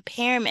global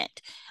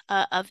impairment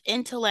of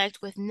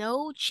intellect with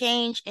no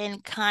change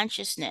in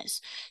consciousness.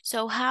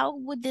 So how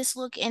would this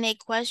look in a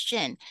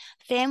question?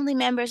 Family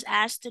members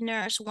ask the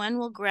nurse, when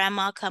will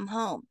grandma come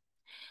home?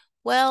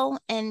 Well,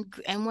 and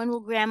when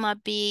will grandma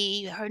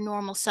be her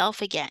normal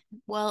self again?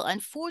 Well,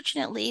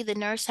 unfortunately, the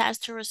nurse has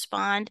to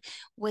respond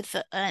with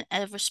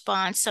a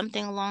response,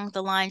 something along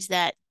the lines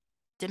that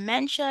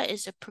dementia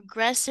is a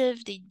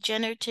progressive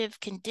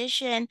degenerative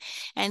condition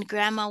and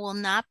grandma will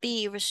not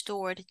be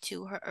restored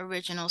to her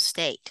original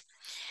state.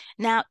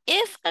 Now,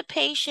 if a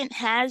patient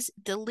has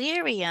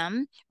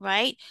delirium,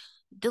 right,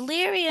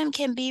 delirium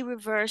can be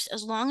reversed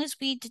as long as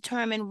we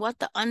determine what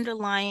the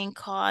underlying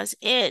cause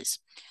is.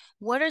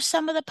 What are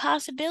some of the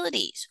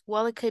possibilities?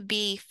 Well, it could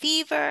be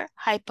fever,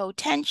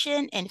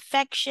 hypotension,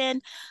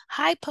 infection,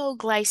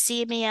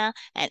 hypoglycemia,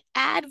 an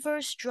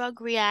adverse drug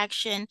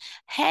reaction,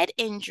 head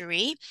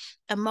injury,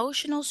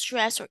 emotional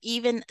stress, or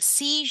even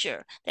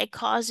seizure that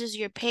causes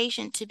your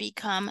patient to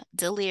become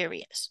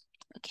delirious.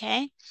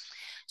 Okay?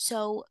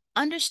 So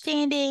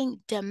understanding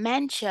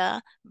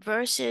dementia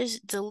versus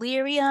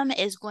delirium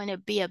is going to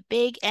be a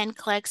big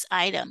NCLEX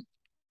item.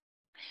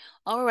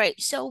 All right,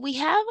 so we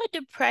have a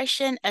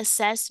depression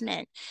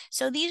assessment.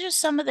 So these are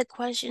some of the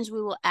questions we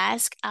will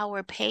ask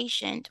our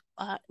patient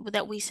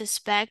that we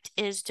suspect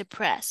is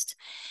depressed.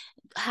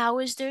 How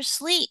is their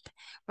sleep,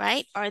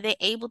 right? Are they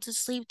able to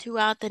sleep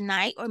throughout the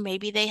night? Or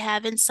maybe they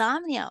have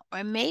insomnia,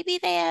 or maybe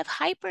they have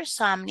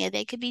hypersomnia.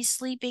 They could be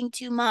sleeping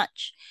too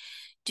much.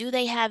 Do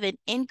they have an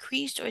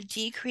increased or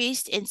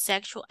decreased in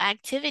sexual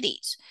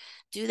activities?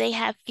 Do they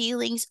have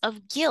feelings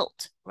of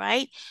guilt,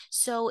 right?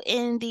 So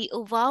in the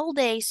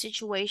Uvalde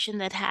situation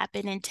that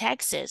happened in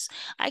Texas,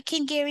 I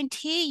can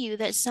guarantee you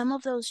that some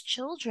of those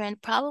children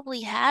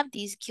probably have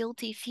these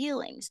guilty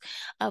feelings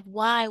of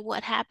why,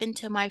 what happened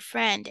to my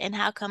friend and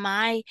how come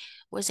I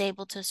was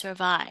able to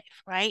survive,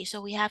 right?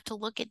 So we have to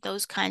look at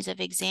those kinds of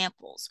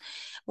examples.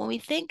 When we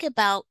think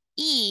about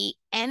E,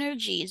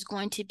 energy is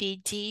going to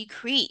be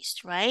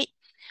decreased, right?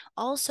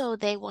 Also,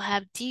 they will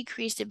have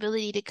decreased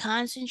ability to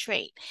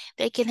concentrate.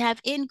 They can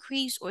have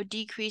increase or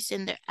decrease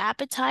in their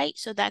appetite,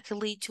 so that could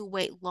lead to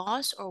weight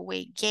loss or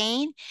weight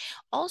gain.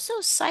 Also,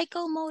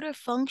 psychomotor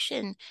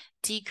function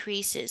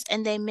decreases,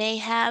 and they may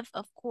have,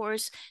 of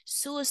course,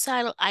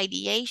 suicidal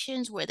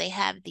ideations where they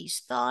have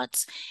these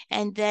thoughts,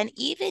 and then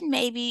even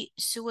maybe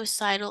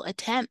suicidal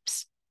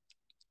attempts.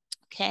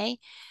 Okay.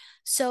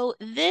 So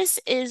this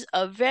is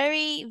a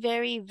very,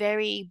 very,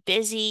 very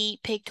busy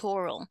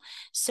pictorial.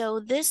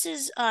 So this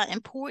is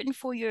important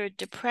for your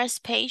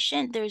depressed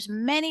patient. There's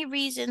many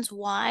reasons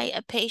why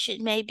a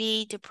patient may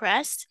be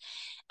depressed.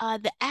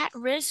 The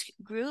at-risk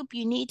group,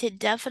 you need to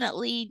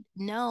definitely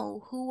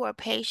know who are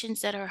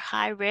patients that are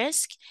high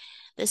risk.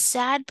 The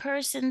SAD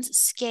person's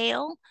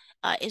scale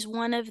is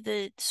one of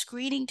the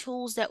screening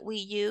tools that we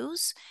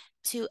use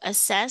to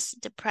assess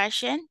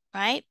depression,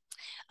 right?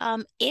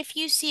 If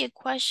you see a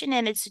question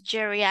and it's a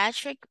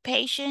geriatric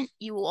patient,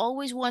 you will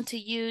always want to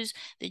use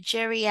the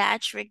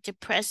geriatric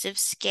depressive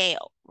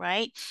scale,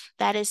 right?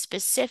 That is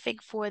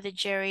specific for the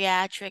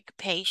geriatric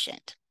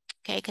patient.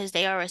 Okay, because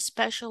they are a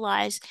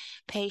specialized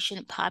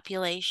patient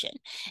population.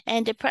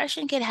 And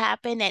depression can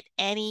happen at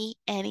any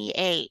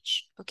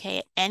age, okay,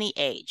 at any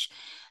age.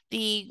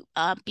 The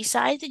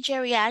besides the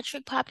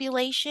geriatric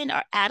population,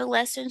 our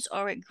adolescents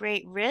are at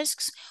great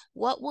risks.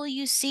 What will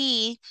you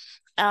see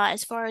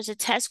as far as a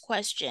test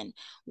question?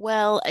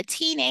 Well, a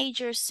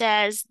teenager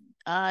says,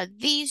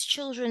 these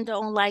children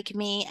don't like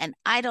me and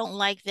I don't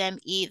like them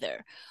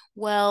either.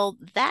 Well,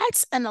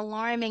 that's an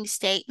alarming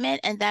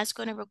statement, and that's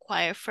going to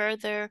require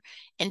further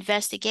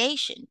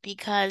investigation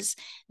because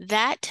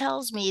that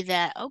tells me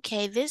that,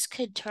 okay, this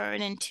could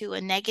turn into a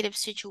negative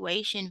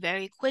situation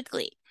very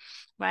quickly,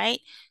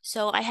 right?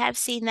 So I have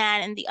seen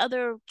that. And the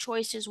other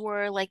choices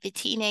were like the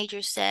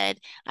teenager said,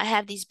 I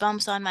have these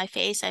bumps on my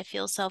face, I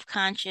feel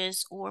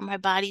self-conscious, or my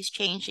body's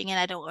changing and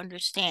I don't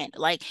understand.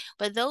 Like,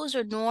 but those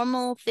are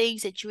normal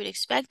things that you would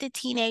expect a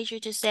teenager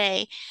to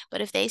say.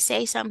 But if they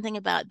say something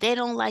about they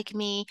don't like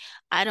me,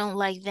 I don't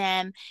like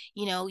them,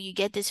 you know, you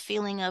get this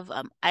feeling of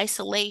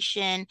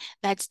isolation,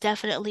 that's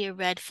definitely a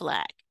red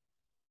flag.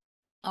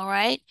 All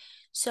right.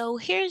 So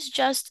here's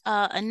just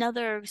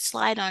another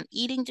slide on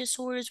eating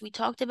disorders. We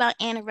talked about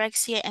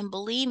anorexia and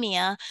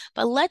bulimia,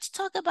 but let's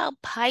talk about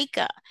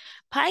pica.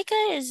 Pica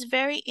is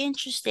very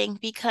interesting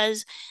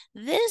because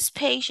this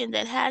patient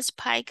that has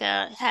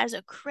pica has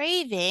a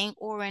craving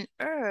or an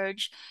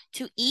urge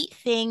to eat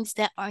things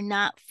that are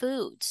not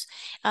foods.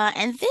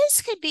 And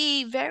this could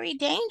be very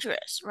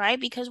dangerous, right?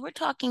 Because we're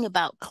talking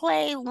about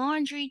clay,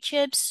 laundry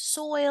chips,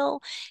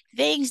 soil,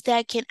 things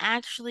that can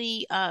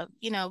actually,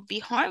 be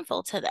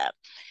harmful to them.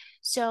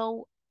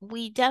 So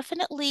we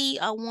definitely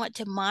want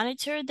to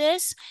monitor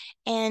this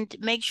and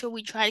make sure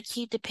we try to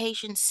keep the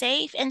patient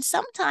safe. And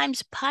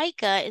sometimes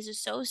pica is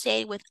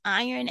associated with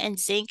iron and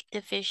zinc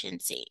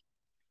deficiency.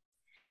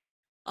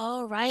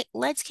 All right,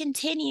 let's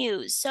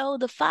continue. So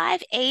the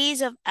 5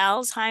 A's of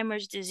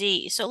Alzheimer's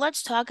disease. So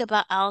let's talk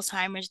about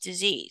Alzheimer's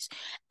disease.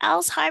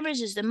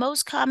 Alzheimer's is the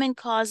most common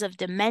cause of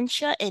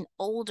dementia in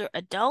older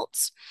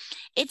adults.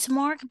 It's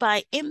marked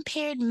by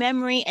impaired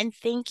memory and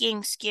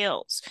thinking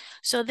skills.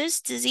 So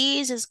this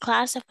disease is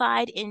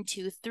classified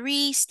into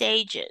 3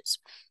 stages.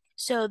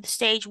 So the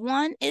stage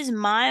 1 is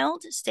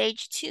mild,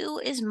 stage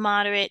 2 is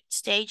moderate,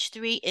 stage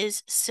 3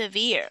 is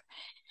severe.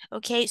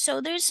 Okay,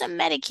 so there's some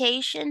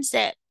medications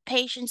that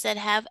patients that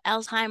have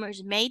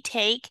Alzheimer's may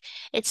take.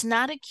 It's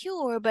not a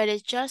cure, but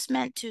it's just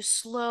meant to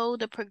slow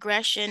the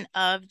progression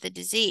of the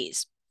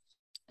disease.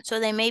 So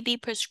they may be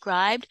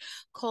prescribed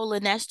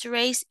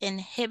cholinesterase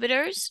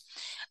inhibitors.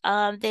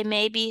 They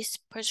may be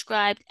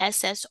prescribed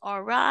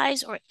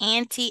SSRIs or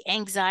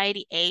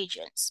anti-anxiety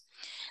agents.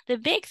 The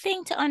big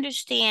thing to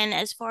understand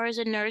as far as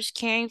a nurse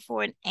caring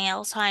for an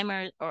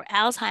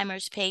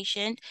Alzheimer's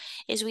patient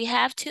is we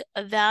have to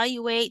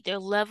evaluate their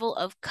level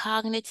of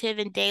cognitive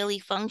and daily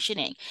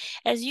functioning.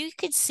 As you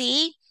could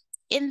see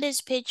in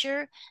this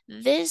picture,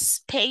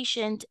 this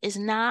patient is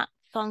not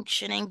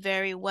functioning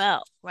very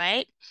well,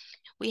 right?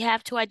 We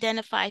have to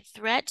identify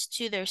threats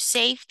to their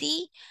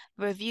safety,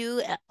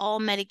 review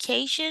all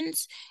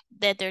medications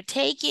that they're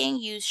taking,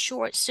 use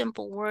short,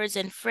 simple words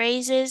and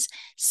phrases,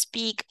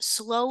 speak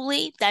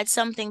slowly. That's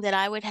something that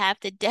I would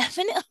have to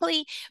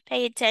definitely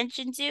pay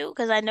attention to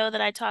because I know that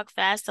I talk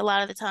fast a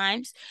lot of the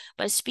times,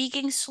 but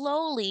speaking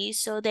slowly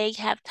so they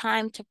have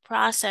time to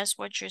process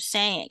what you're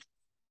saying.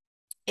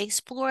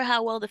 Explore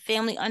how well the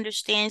family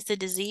understands the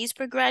disease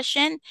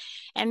progression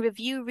and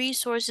review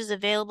resources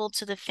available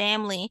to the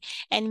family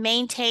and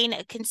maintain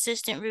a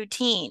consistent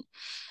routine.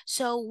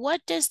 So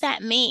what does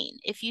that mean?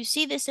 If you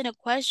see this in a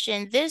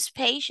question, this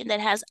patient that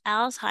has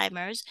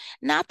Alzheimer's,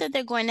 not that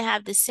they're going to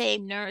have the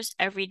same nurse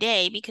every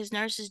day because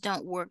nurses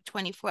don't work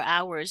 24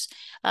 hours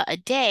a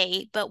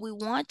day, but we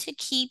want to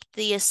keep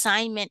the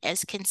assignment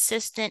as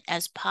consistent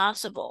as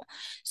possible.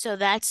 So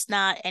that's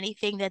not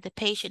anything that the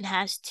patient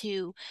has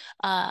to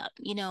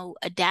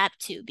adapt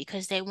to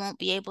because they won't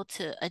be able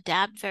to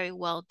adapt very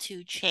well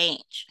to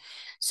change.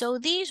 So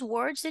these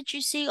words that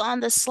you see on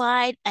the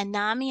slide,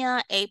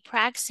 anemia,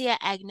 apraxia,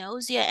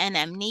 agnosia, and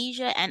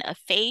amnesia, and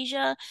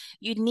aphasia,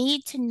 you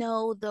need to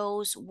know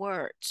those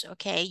words,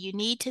 okay? You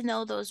need to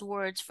know those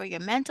words for your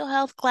mental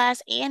health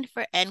class and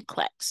for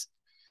NCLEX.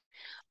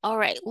 All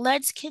right,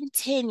 let's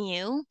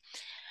continue.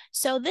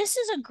 So this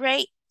is a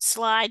great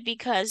slide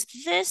because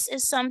this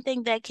is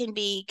something that can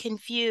be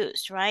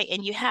confused, right?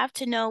 And you have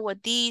to know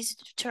what these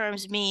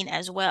terms mean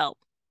as well.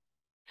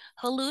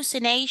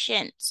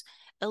 Hallucinations,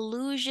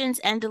 illusions,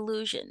 and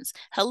delusions.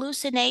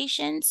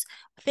 Hallucinations,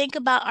 think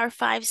about our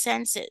 5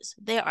 senses.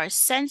 There are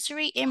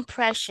sensory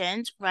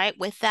impressions, right,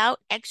 without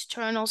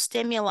external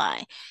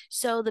stimuli.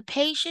 So the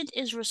patient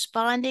is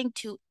responding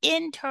to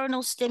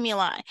internal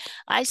stimuli.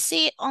 I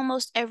see it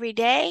almost every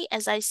day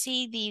as I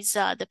see these,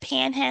 the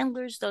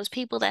panhandlers, those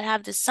people that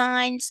have the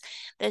signs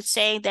that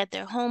say that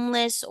they're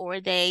homeless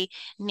or they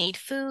need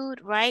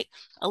food, right?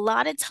 A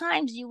lot of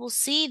times you will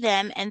see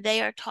them and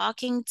they are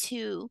talking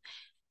to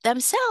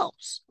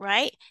themselves,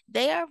 right?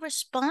 They are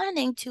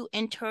responding to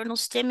internal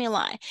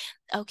stimuli.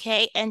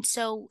 Okay. And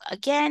so,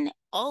 again,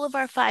 all of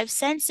our 5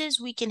 senses,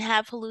 we can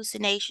have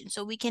hallucinations.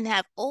 So we can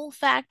have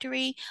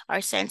olfactory, our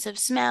sense of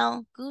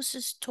smell,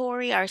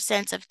 gustatory, our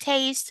sense of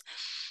taste,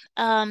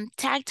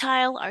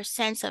 tactile, our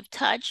sense of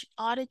touch,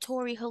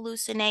 auditory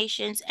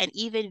hallucinations, and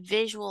even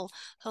visual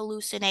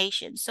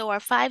hallucinations. So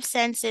our 5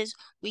 senses,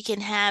 we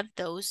can have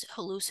those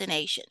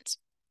hallucinations.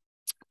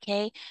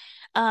 Okay.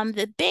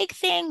 The big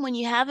thing when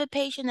you have a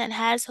patient that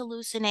has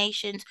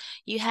hallucinations,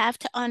 you have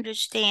to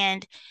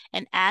understand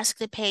and ask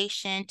the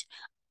patient,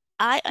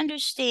 I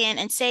understand,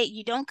 and say,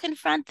 you don't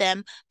confront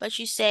them, but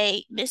you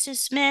say, Mrs.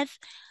 Smith,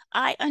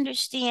 I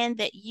understand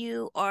that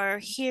you are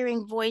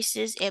hearing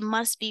voices. It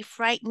must be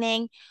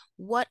frightening.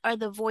 What are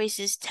the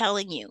voices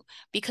telling you?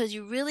 Because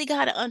you really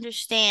got to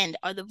understand,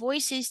 are the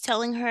voices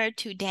telling her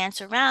to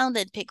dance around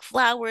and pick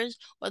flowers,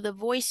 or the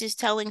voices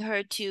telling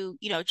her to,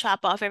 chop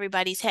off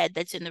everybody's head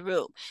that's in the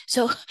room?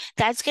 So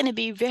that's going to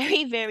be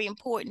very, very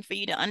important for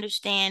you to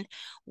understand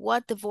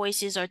what the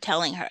voices are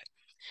telling her.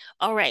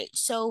 All right,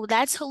 so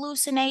that's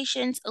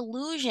hallucinations,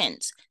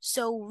 illusions.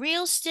 So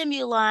real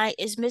stimuli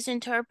is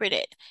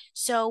misinterpreted.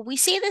 So we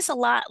see this a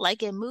lot,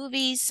 like in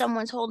movies,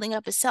 someone's holding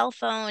up a cell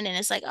phone and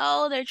it's like,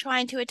 oh, they're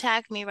trying to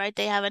attack me, right?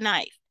 They have a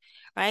knife.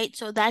 Right?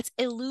 So that's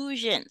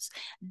illusions.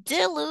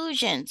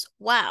 Delusions.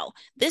 Wow.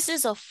 This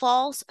is a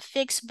false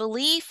fixed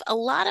belief. A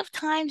lot of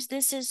times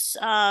this is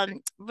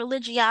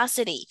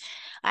religiosity.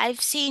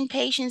 I've seen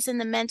patients in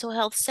the mental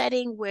health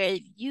setting where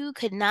you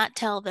could not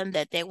tell them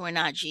that they were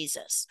not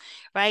Jesus,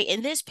 right?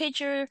 In this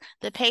picture,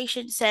 the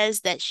patient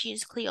says that she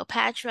is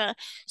Cleopatra.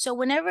 So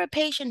whenever a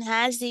patient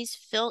has these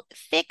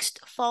fixed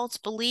false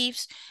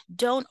beliefs,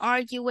 don't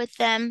argue with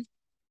them,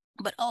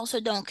 but also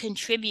don't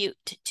contribute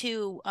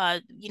to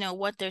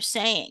what they're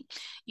saying.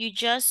 You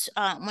just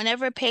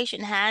whenever a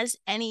patient has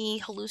any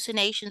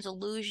hallucinations,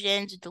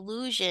 illusions,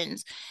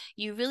 delusions,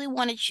 you really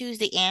want to choose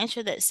the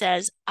answer that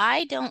says,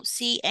 I don't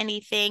see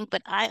anything,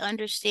 but I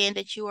understand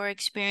that you are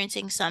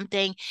experiencing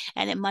something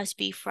and it must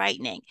be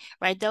frightening,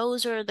 right?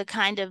 Those are the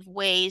kind of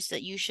ways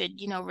that you should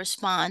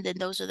respond, and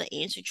those are the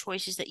answer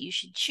choices that you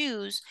should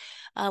choose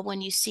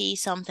when you see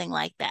something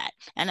like that.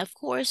 And of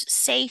course,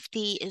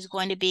 safety is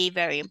going to be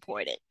very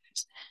important.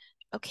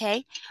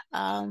 Okay.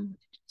 Um,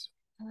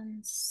 1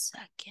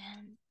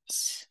 second.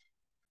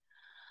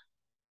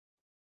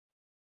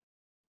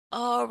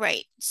 All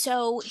right.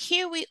 So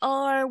here we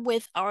are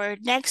with our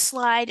next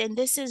slide, and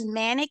this is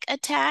manic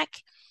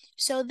attack.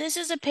 So this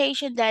is a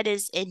patient that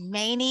is in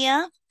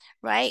mania,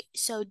 right?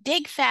 So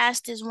dig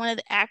fast is one of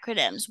the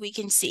acronyms we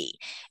can see.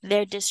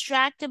 They're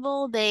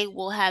distractible. They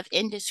will have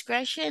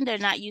indiscretion. They're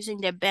not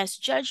using their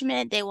best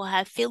judgment. They will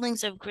have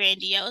feelings of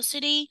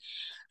grandiosity,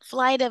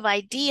 flight of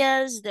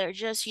ideas. They're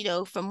just,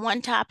 from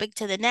one topic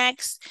to the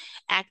next.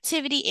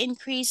 Activity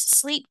increase,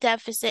 sleep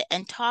deficit,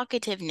 and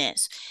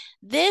talkativeness.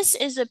 This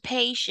is a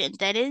patient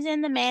that is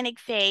in the manic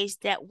phase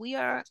that we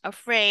are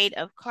afraid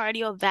of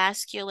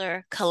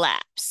cardiovascular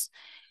collapse.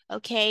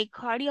 Okay,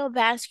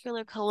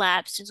 cardiovascular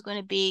collapse is going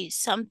to be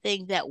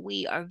something that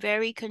we are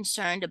very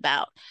concerned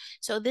about.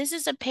 So this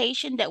is a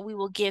patient that we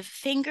will give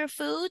finger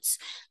foods.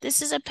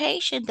 This is a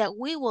patient that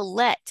we will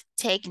let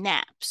take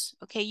naps.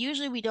 Okay,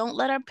 usually we don't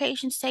let our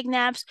patients take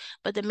naps,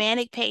 but the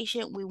manic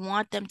patient, we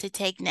want them to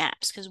take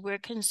naps because we're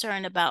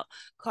concerned about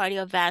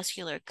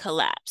cardiovascular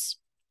collapse.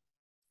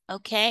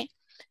 Okay.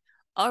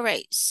 All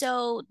right.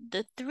 So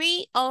the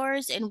 3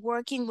 R's in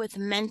working with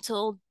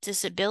mental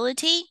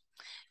disability.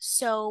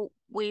 So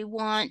we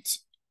want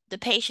the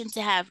patient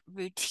to have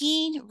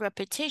routine,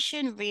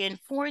 repetition,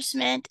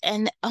 reinforcement,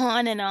 and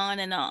on and on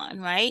and on,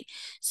 right?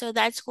 So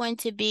that's going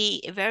to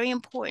be very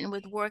important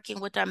with working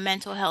with our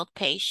mental health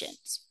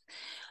patients.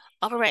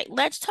 All right,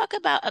 let's talk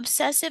about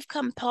obsessive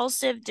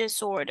compulsive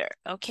disorder,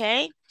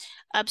 okay?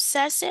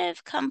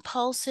 Obsessive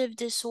compulsive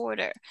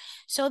disorder.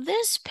 So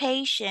this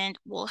patient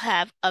will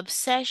have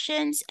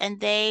obsessions and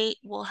they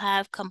will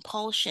have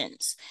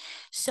compulsions.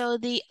 So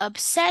the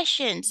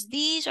obsessions,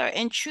 these are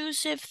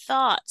intrusive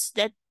thoughts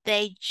that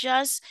they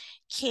just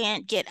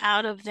can't get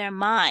out of their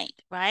mind,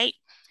 right?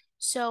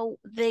 So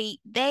they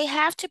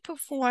have to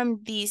perform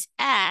these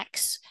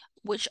acts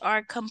which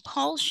are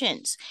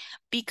compulsions.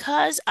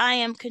 Because I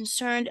am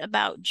concerned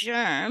about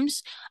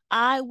germs,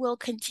 I will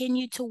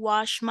continue to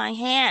wash my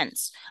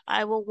hands.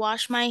 I will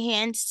wash my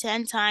hands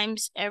 10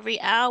 times every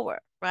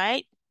hour,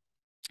 right?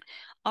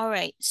 All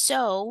right,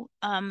 so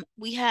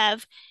we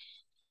have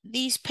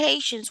these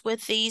patients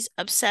with these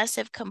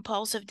obsessive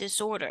compulsive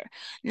disorder.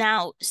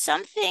 Now,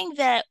 something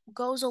that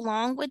goes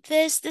along with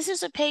this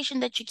is a patient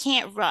that you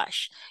can't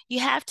rush. You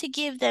have to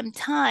give them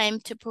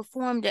time to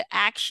perform their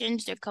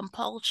actions, their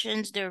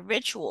compulsions, their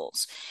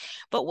rituals.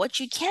 But what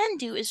you can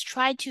do is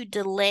try to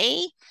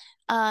delay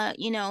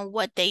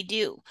what they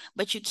do,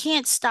 but you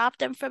can't stop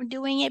them from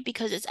doing it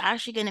because it's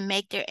actually going to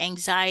make their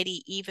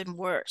anxiety even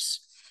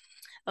worse.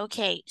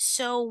 Okay,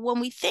 so when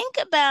we think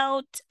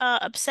about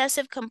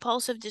obsessive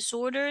compulsive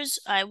disorders,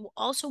 I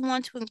also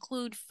want to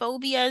include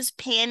phobias,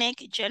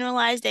 panic,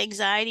 generalized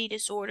anxiety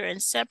disorder,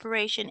 and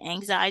separation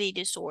anxiety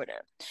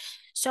disorder.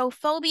 So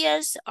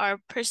phobias are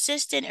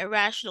persistent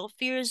irrational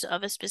fears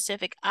of a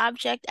specific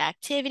object,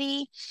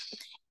 activity,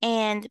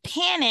 and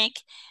panic,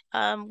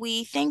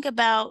 we think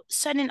about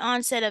sudden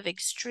onset of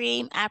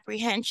extreme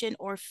apprehension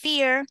or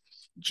fear.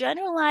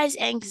 Generalized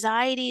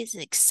anxiety is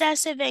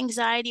excessive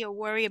anxiety or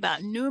worry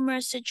about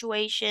numerous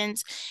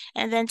situations.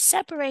 And then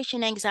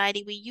separation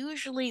anxiety, we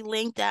usually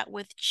link that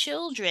with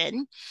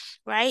children,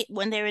 right,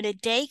 when they're in a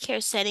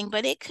daycare setting,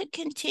 but it could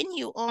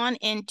continue on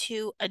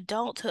into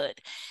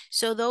adulthood.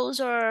 So those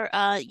are,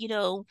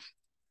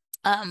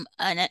 an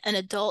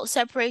adult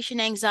separation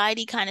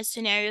anxiety kind of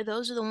scenario.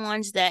 Those are the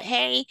ones that,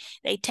 hey,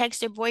 they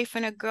text their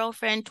boyfriend or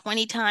girlfriend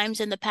 20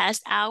 times in the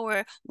past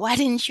hour. Why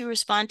didn't you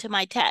respond to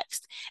my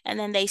text? And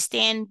then they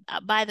stand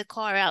by the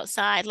car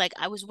outside like,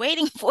 I was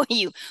waiting for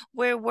you.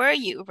 Where were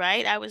you?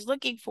 Right? I was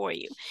looking for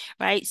you.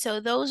 Right? So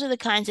those are the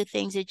kinds of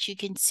things that you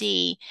can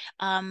see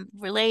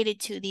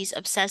related to these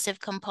obsessive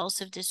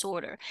compulsive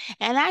disorder.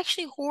 And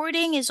actually,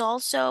 hoarding is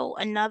also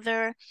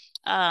another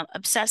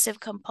obsessive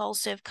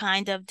compulsive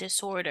kind of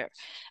disorder.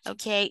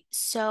 Okay,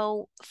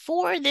 so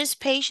for this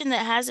patient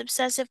that has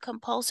obsessive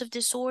compulsive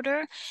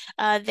disorder,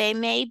 they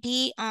may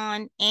be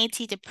on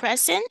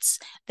antidepressants,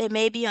 they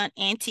may be on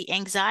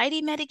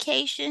anti-anxiety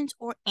medications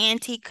or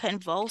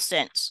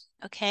anticonvulsants.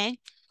 Okay.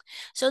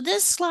 So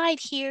this slide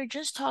here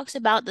just talks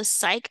about the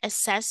psych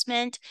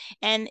assessment,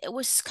 and it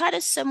was kind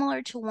of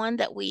similar to one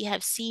that we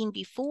have seen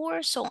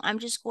before. So I'm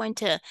just going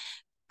to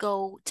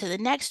go to the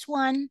next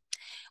one.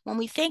 When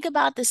we think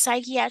about the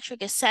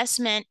psychiatric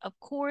assessment, of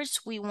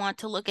course, we want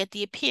to look at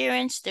the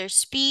appearance, their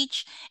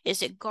speech.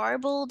 Is it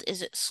garbled?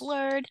 Is it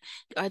slurred?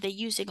 Are they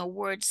using a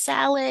word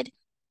salad?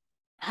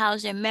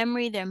 How's their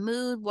memory, their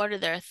mood? What are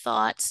their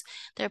thoughts,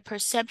 their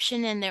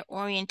perception, and their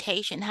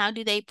orientation? How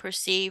do they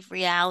perceive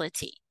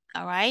reality?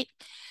 All right.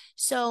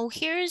 So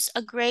here's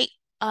a great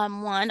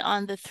one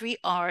on the 3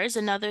 R's,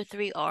 another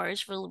 3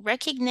 R's: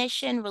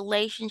 recognition,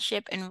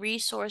 relationship, and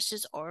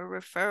resources or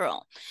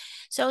referral.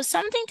 So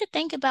something to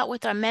think about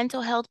with our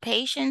mental health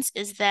patients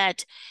is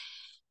that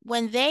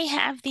when they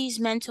have these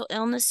mental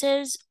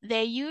illnesses,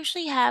 they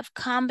usually have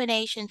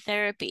combination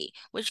therapy,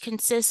 which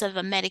consists of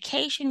a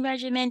medication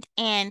regimen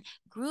and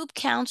group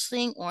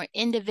counseling or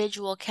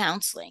individual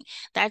counseling.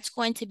 That's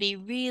going to be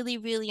really,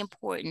 really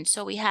important.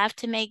 So we have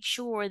to make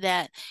sure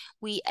that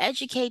we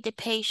educate the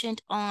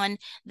patient on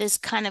this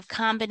kind of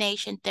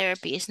combination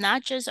therapy. It's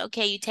not just,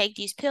 okay, you take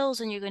these pills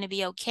and you're going to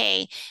be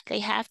okay. They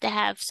have to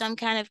have some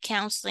kind of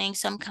counseling,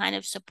 some kind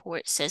of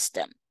support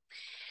system.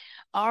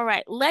 All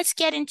right, let's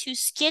get into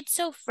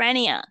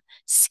schizophrenia.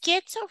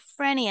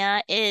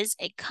 Schizophrenia is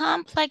a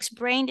complex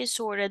brain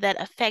disorder that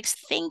affects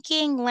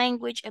thinking,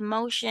 language,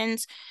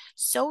 emotions,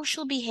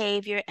 social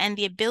behavior, and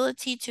the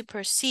ability to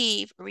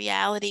perceive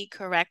reality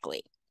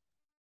correctly.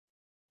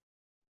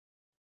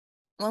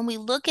 When we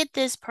look at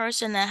this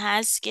person that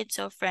has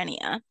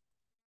schizophrenia,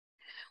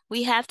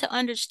 we have to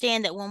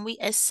understand that when we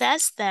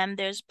assess them,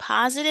 there's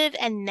positive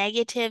and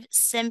negative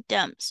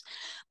symptoms.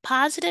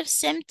 Positive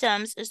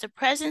symptoms is the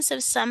presence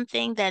of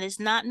something that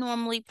is not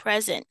normally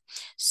present,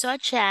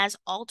 such as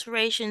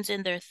alterations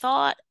in their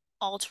thought,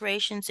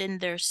 alterations in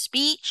their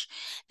speech.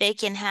 They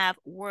can have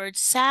word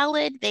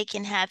salad, they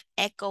can have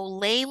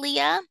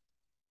echolalia,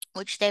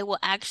 which they will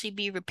actually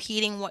be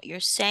repeating what you're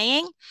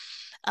saying.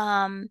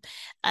 Um,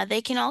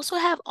 they can also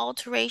have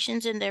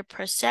alterations in their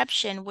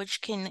perception,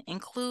 which can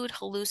include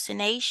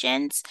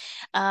hallucinations,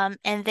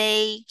 and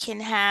they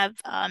can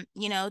have,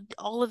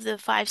 all of the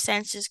five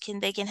senses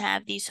they can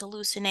have these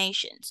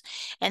hallucinations,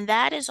 and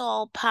that is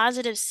all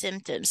positive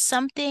symptoms.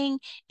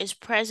 Something is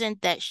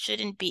present that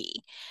shouldn't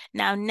be.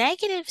 Now,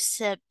 negative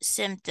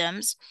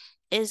symptoms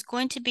is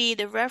going to be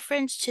the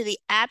reference to the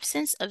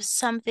absence of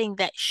something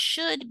that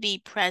should be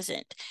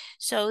present.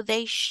 So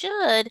they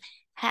should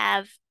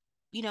have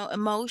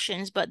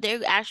emotions, but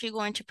they're actually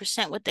going to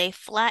present with a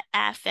flat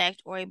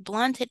affect or a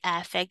blunted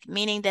affect,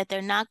 meaning that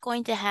they're not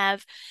going to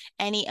have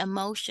any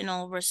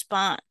emotional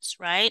response,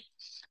 right?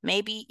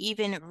 Maybe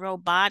even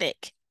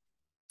robotic.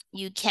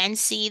 You can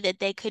see that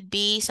they could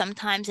be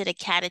sometimes in a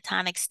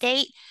catatonic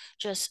state,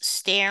 just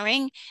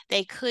staring.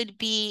 They could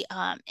be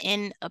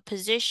in a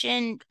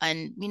position,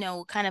 and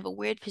kind of a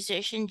weird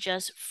position,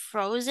 just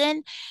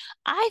frozen.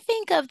 I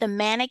think of the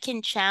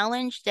mannequin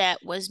challenge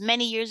that was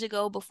many years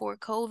ago before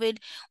COVID.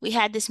 We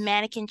had this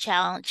mannequin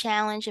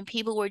challenge, and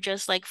people were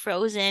just like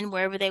frozen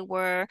wherever they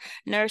were.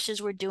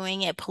 Nurses were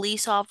doing it,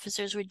 police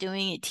officers were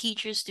doing it,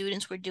 teachers,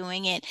 students were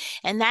doing it.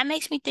 And that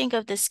makes me think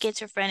of the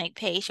schizophrenic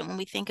patient when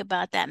we think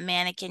about that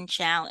mannequin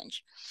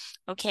challenge.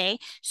 Okay,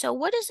 so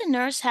what does the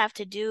nurse have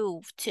to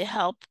do to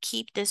help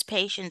keep this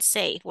patient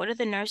safe? What are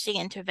the nursing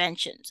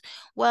interventions?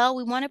 Well,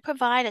 we want to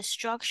provide a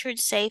structured,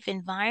 safe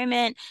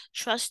environment,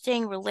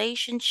 trusting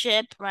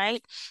relationship,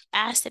 right?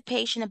 Ask the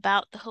patient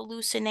about the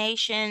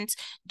hallucinations.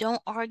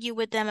 Don't argue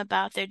with them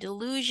about their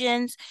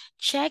delusions.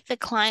 Check the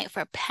client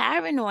for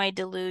paranoid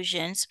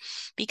delusions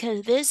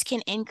because this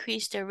can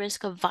increase their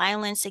risk of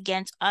violence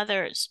against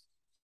others.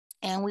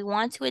 And we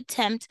want to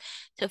attempt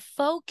to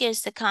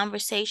focus the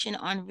conversation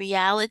on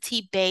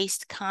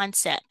reality-based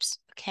concepts.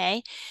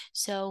 Okay,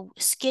 so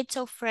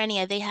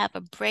schizophrenia, they have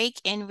a break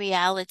in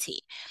reality.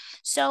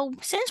 So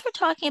since we're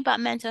talking about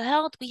mental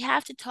health, we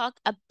have to talk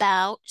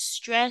about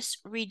stress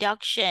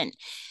reduction.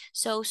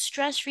 So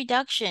stress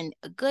reduction,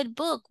 a good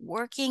book,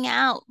 working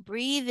out,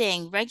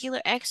 breathing, regular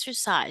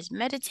exercise,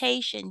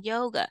 meditation,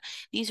 yoga.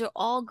 These are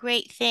all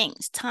great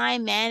things.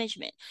 Time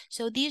management.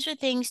 So these are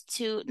things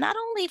to not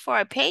only for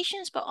our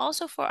patients, but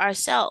also for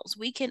ourselves.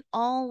 We can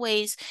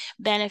always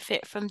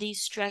benefit from these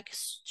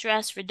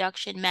stress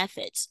reduction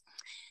methods.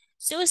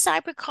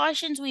 Suicide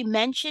precautions we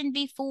mentioned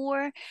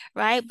before,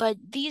 right? But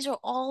these are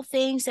all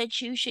things that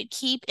you should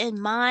keep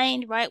in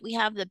mind, right? We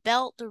have the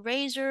belt, the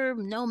razor,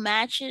 no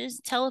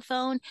matches,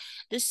 telephone,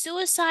 the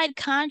suicide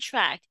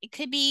contract. It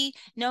could be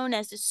known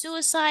as the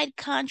suicide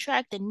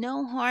contract, the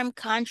no harm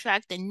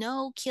contract, the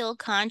no kill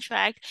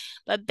contract.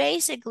 But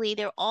basically,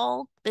 they're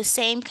all the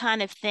same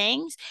kind of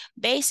things.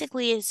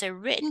 Basically, it's a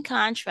written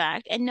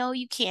contract, and no,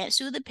 you can't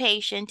sue the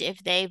patient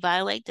if they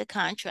violate the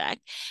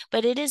contract,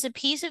 but it is a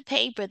piece of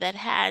paper that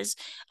has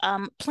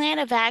plan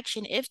of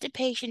action if the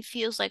patient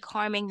feels like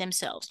harming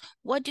themselves.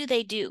 What do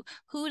they do?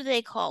 Who do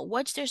they call?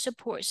 What's their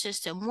support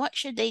system? What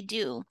should they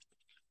do?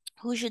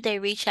 Who should they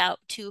reach out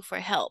to for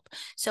help?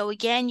 So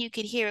again, you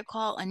could hear it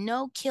called a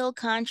no-kill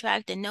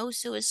contract, a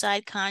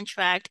no-suicide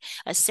contract,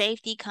 a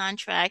safety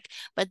contract,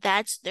 but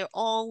they're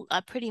all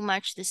pretty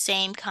much the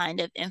same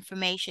kind of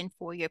information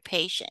for your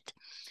patient.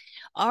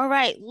 All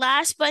right,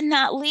 last but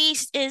not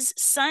least is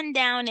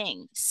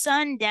sundowning.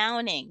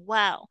 Sundowning.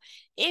 Wow.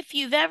 If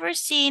you've ever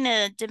seen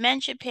a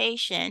dementia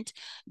patient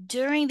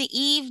during the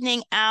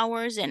evening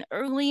hours and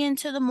early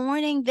into the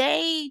morning,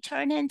 they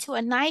turn into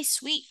a nice,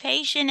 sweet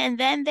patient and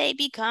then they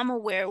become a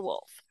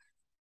werewolf.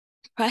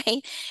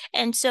 Right?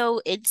 And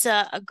so it's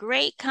a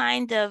great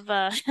kind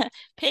of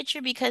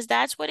picture because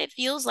that's what it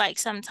feels like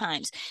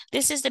sometimes.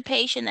 This is the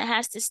patient that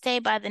has to stay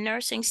by the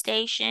nursing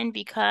station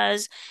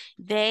because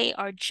they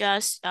are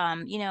just,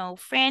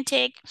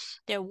 frantic.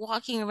 They're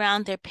walking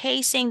around, they're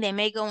pacing, they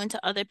may go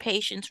into other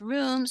patients'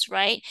 rooms,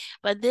 right?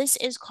 But this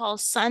is called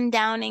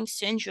sundowning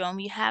syndrome.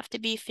 You have to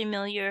be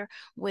familiar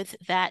with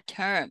that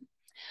term.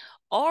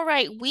 All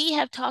right, we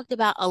have talked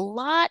about a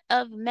lot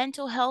of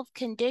mental health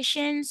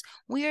conditions.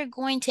 We are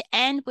going to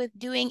end with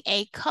doing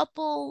a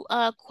couple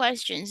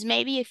questions,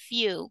 maybe a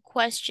few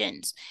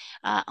questions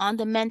on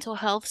the mental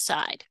health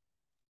side.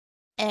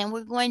 And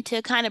we're going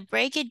to kind of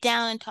break it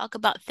down and talk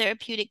about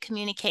therapeutic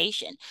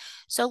communication.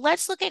 So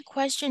let's look at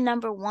question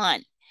number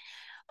 1.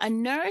 A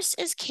nurse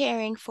is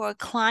caring for a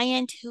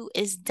client who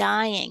is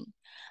dying.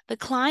 The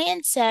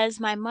client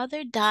says, "My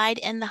mother died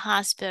in the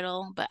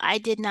hospital, but I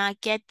did not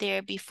get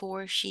there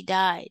before she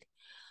died."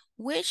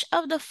 Which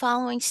of the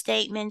following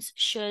statements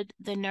should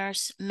the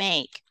nurse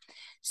make?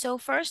 So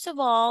first of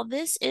all,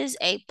 this is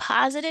a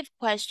positive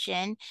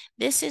question.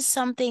 This is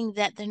something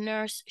that the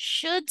nurse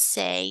should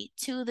say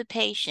to the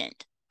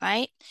patient,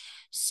 right?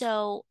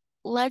 So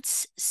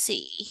let's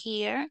see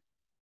here.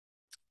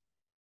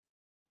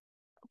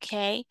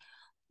 Okay.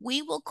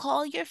 "We will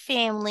call your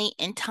family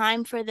in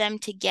time for them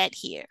to get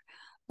here."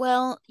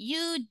 Well,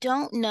 you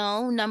don't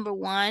know, number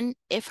one,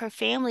 if her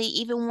family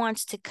even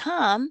wants to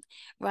come,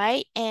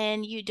 right?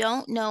 And you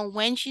don't know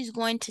when she's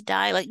going to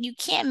die. Like, you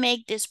can't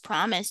make this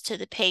promise to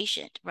the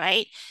patient,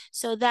 right?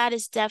 So that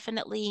is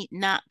definitely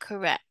not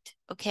correct.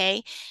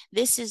 Okay.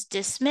 This is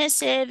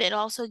dismissive. It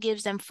also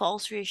gives them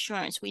false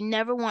reassurance. We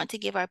never want to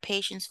give our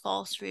patients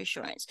false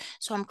reassurance.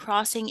 So I'm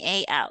crossing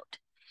A out.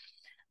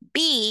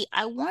 B,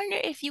 "I wonder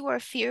if you are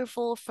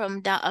fearful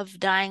of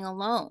dying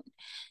alone."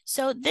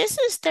 So this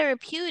is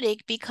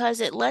therapeutic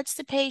because it lets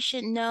the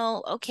patient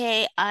know,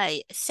 okay,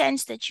 I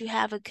sense that you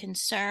have a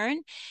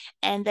concern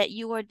and that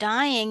you are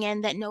dying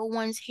and that no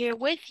one's here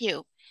with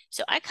you.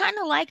 So I kind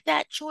of like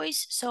that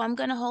choice, so I'm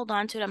going to hold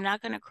on to it. I'm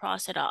not going to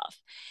cross it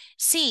off.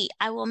 C,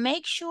 "I will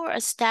make sure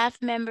a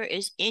staff member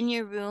is in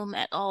your room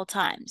at all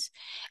times."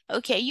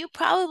 Okay, you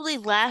probably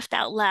laughed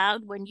out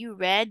loud when you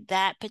read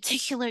that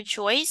particular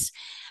choice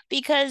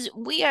because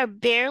we are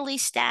barely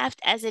staffed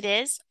as it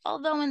is,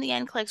 although in the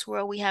NCLEX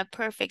world we have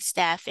perfect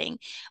staffing,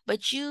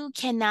 but you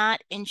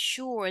cannot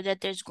ensure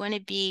that there's going to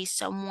be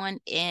someone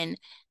in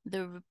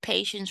the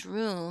patient's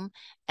room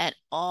at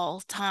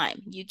all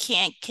time. You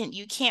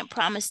can't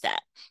promise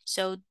that.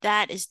 So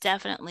that is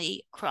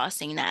definitely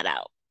crossing that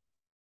out.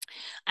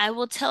 "I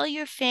will tell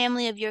your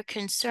family of your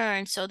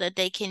concern so that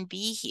they can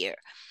be here."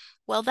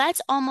 Well,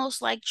 that's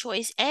almost like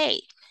choice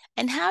A.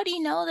 And how do you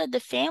know that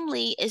the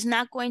family is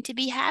not going to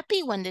be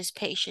happy when this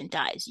patient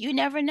dies? You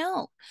never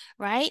know,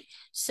 right?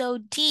 So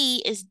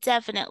D is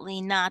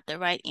definitely not the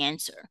right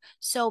answer.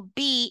 So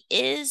B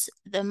is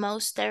the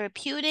most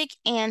therapeutic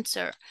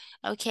answer,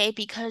 okay,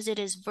 because it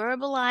is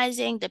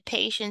verbalizing the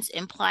patient's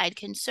implied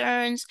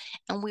concerns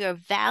and we are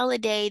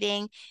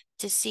validating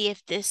to see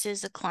if this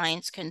is a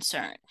client's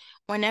concern.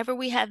 Whenever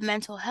we have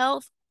mental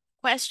health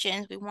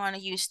questions, we want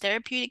to use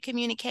therapeutic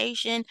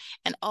communication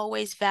and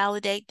always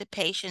validate the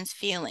patient's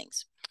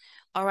feelings.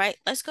 All right,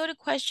 let's go to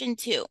question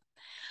 2.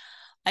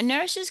 A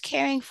nurse is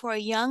caring for a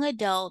young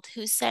adult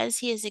who says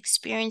he is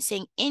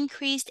experiencing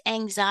increased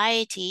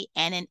anxiety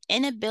and an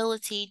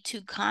inability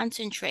to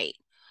concentrate.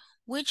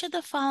 Which of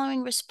the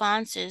following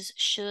responses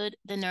should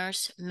the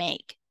nurse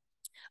make?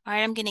 All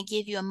right, I'm going to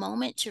give you a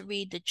moment to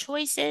read the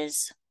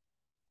choices.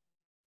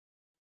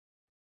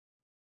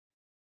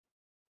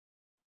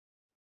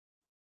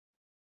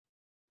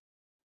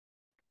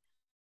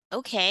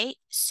 Okay,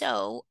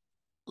 so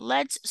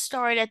let's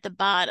start at the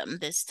bottom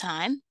this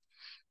time.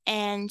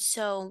 And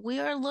so we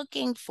are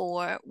looking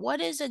for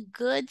what is a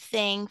good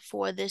thing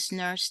for this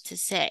nurse to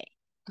say.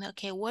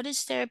 Okay, what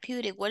is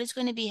therapeutic? What is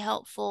going to be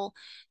helpful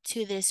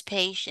to this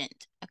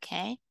patient?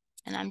 Okay,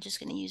 and I'm just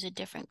going to use a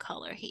different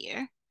color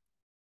here.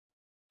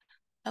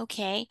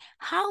 Okay,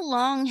 how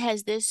long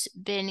has this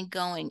been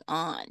going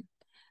on?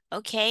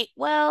 Okay,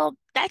 well,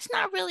 that's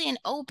not really an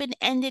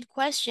open-ended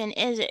question,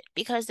 is it?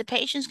 Because the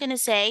patient's going to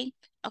say,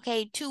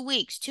 okay, 2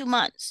 weeks, 2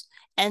 months,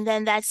 and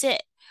then that's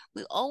it.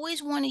 We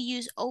always want to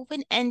use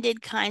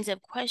open-ended kinds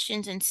of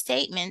questions and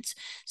statements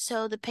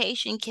so the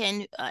patient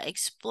can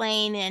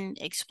explain and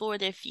explore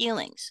their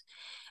feelings.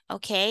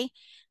 Okay.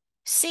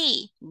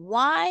 C,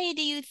 why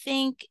do you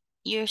think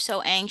you're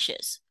so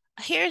anxious?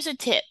 Here's a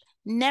tip.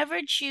 Never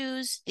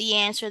choose the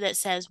answer that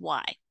says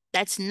why.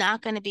 That's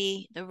not going to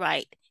be the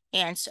right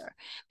answer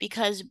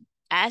because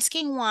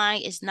asking why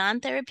is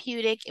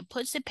non-therapeutic. It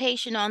puts the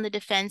patient on the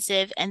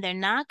defensive and they're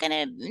not going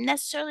to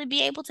necessarily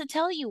be able to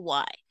tell you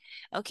why.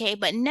 Okay,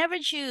 but never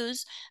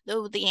choose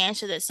the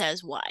answer that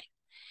says why.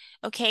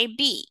 Okay,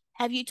 B,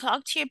 have you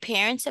talked to your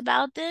parents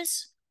about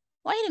this?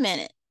 Wait a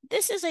minute.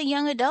 This is a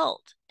young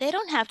adult. They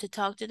don't have to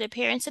talk to their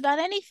parents about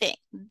anything.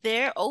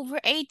 They're over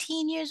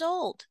 18 years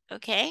old.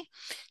 Okay,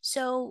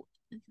 so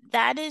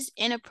that is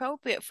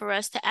inappropriate for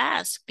us to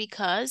ask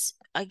because,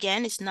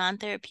 again, it's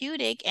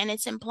non-therapeutic and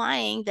it's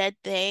implying that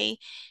they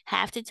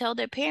have to tell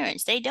their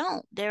parents. They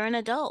don't. They're an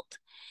adult.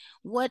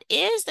 What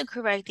is the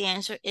correct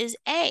answer is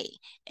A.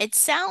 It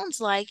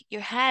sounds like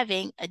you're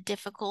having a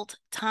difficult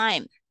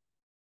time.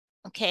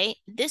 Okay,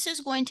 this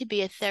is going to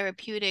be a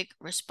therapeutic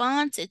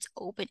response. It's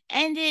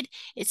open-ended,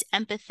 it's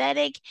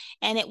empathetic,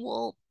 and it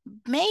will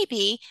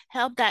maybe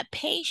help that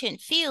patient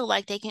feel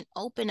like they can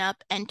open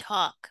up and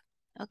talk.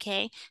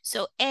 Okay,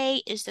 so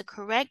A is the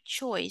correct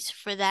choice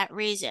for that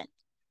reason.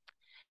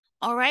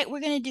 All right, we're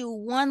going to do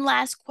one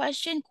last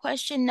question,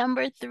 question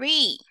number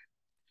 3.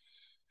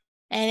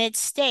 And it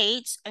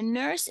states, a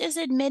nurse is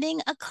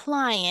admitting a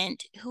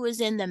client who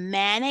is in the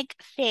manic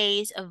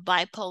phase of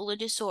bipolar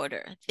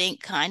disorder.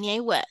 Think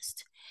Kanye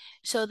West.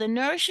 So the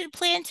nurse should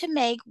plan to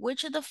make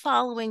which of the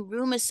following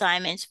room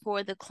assignments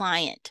for the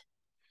client.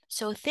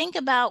 So think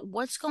about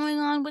what's going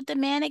on with the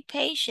manic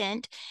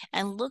patient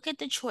and look at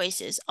the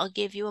choices. I'll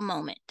give you a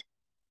moment.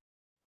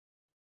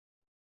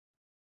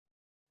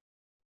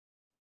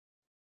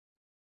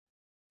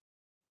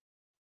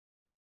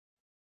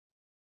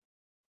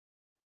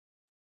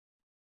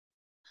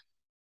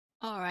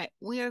 All right,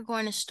 we are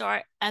going to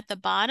start at the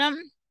bottom.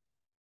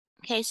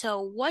 Okay,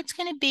 so what's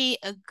going to be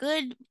a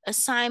good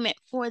assignment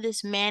for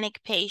this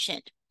manic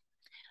patient?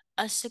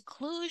 A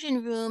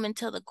seclusion room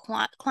until the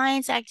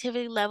client's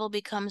activity level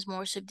becomes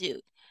more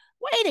subdued.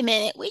 Wait a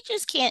minute, we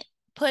just can't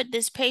put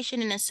this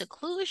patient in a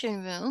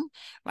seclusion room,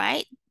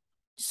 right?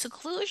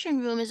 Seclusion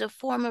room is a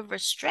form of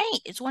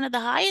restraint. It's one of the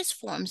highest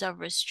forms of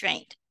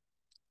restraint.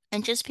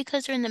 And just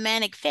because they're in the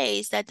manic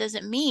phase, that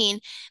doesn't mean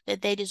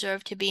that they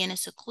deserve to be in a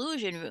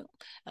seclusion room.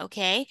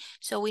 Okay.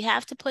 So we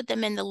have to put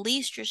them in the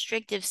least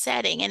restrictive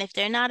setting. And if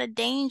they're not a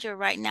danger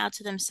right now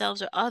to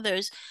themselves or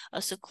others,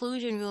 a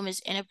seclusion room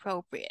is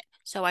inappropriate.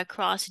 So I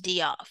cross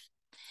D off.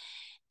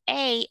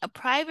 A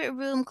private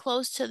room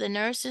close to the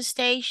nurse's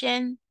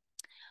station.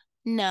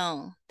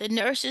 No, the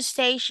nurse's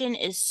station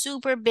is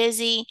super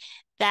busy.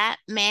 That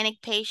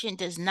manic patient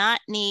does not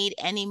need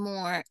any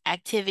more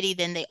activity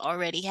than they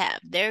already have.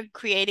 They're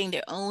creating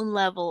their own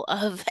level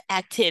of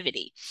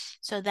activity.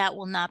 So that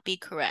will not be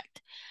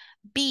correct.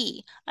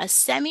 B, a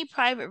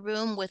semi-private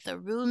room with a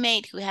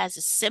roommate who has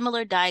a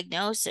similar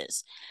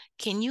diagnosis.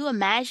 Can you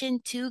imagine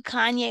two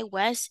Kanye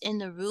West in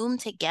the room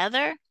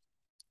together?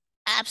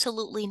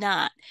 Absolutely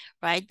not,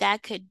 right?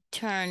 That could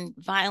turn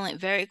violent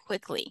very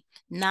quickly.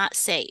 Not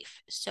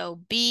safe.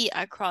 So B,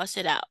 I cross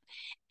it out.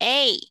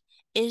 A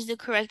is the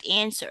correct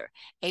answer.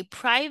 A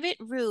private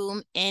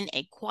room in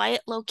a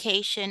quiet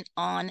location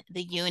on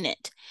the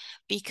unit,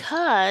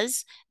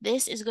 because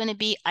this is going to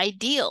be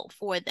ideal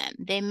for them.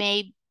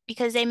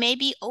 Because they may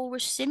be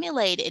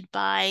overstimulated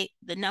by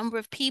the number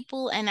of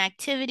people and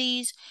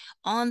activities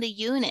on the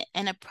unit.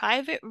 And a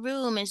private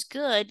room is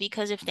good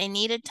because if they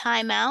need a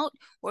timeout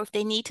or if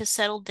they need to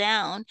settle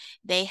down,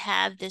 they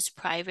have this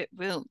private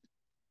room.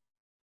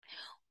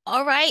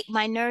 All right,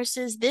 my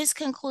nurses, this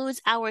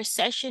concludes our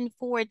session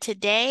for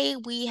today.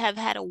 We have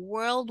had a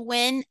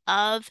whirlwind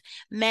of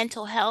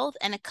mental health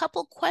and a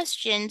couple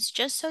questions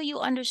just so you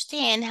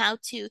understand how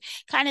to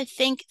kind of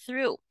think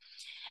through.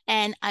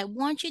 And I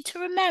want you to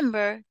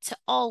remember to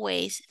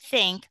always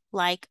think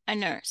like a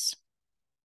nurse.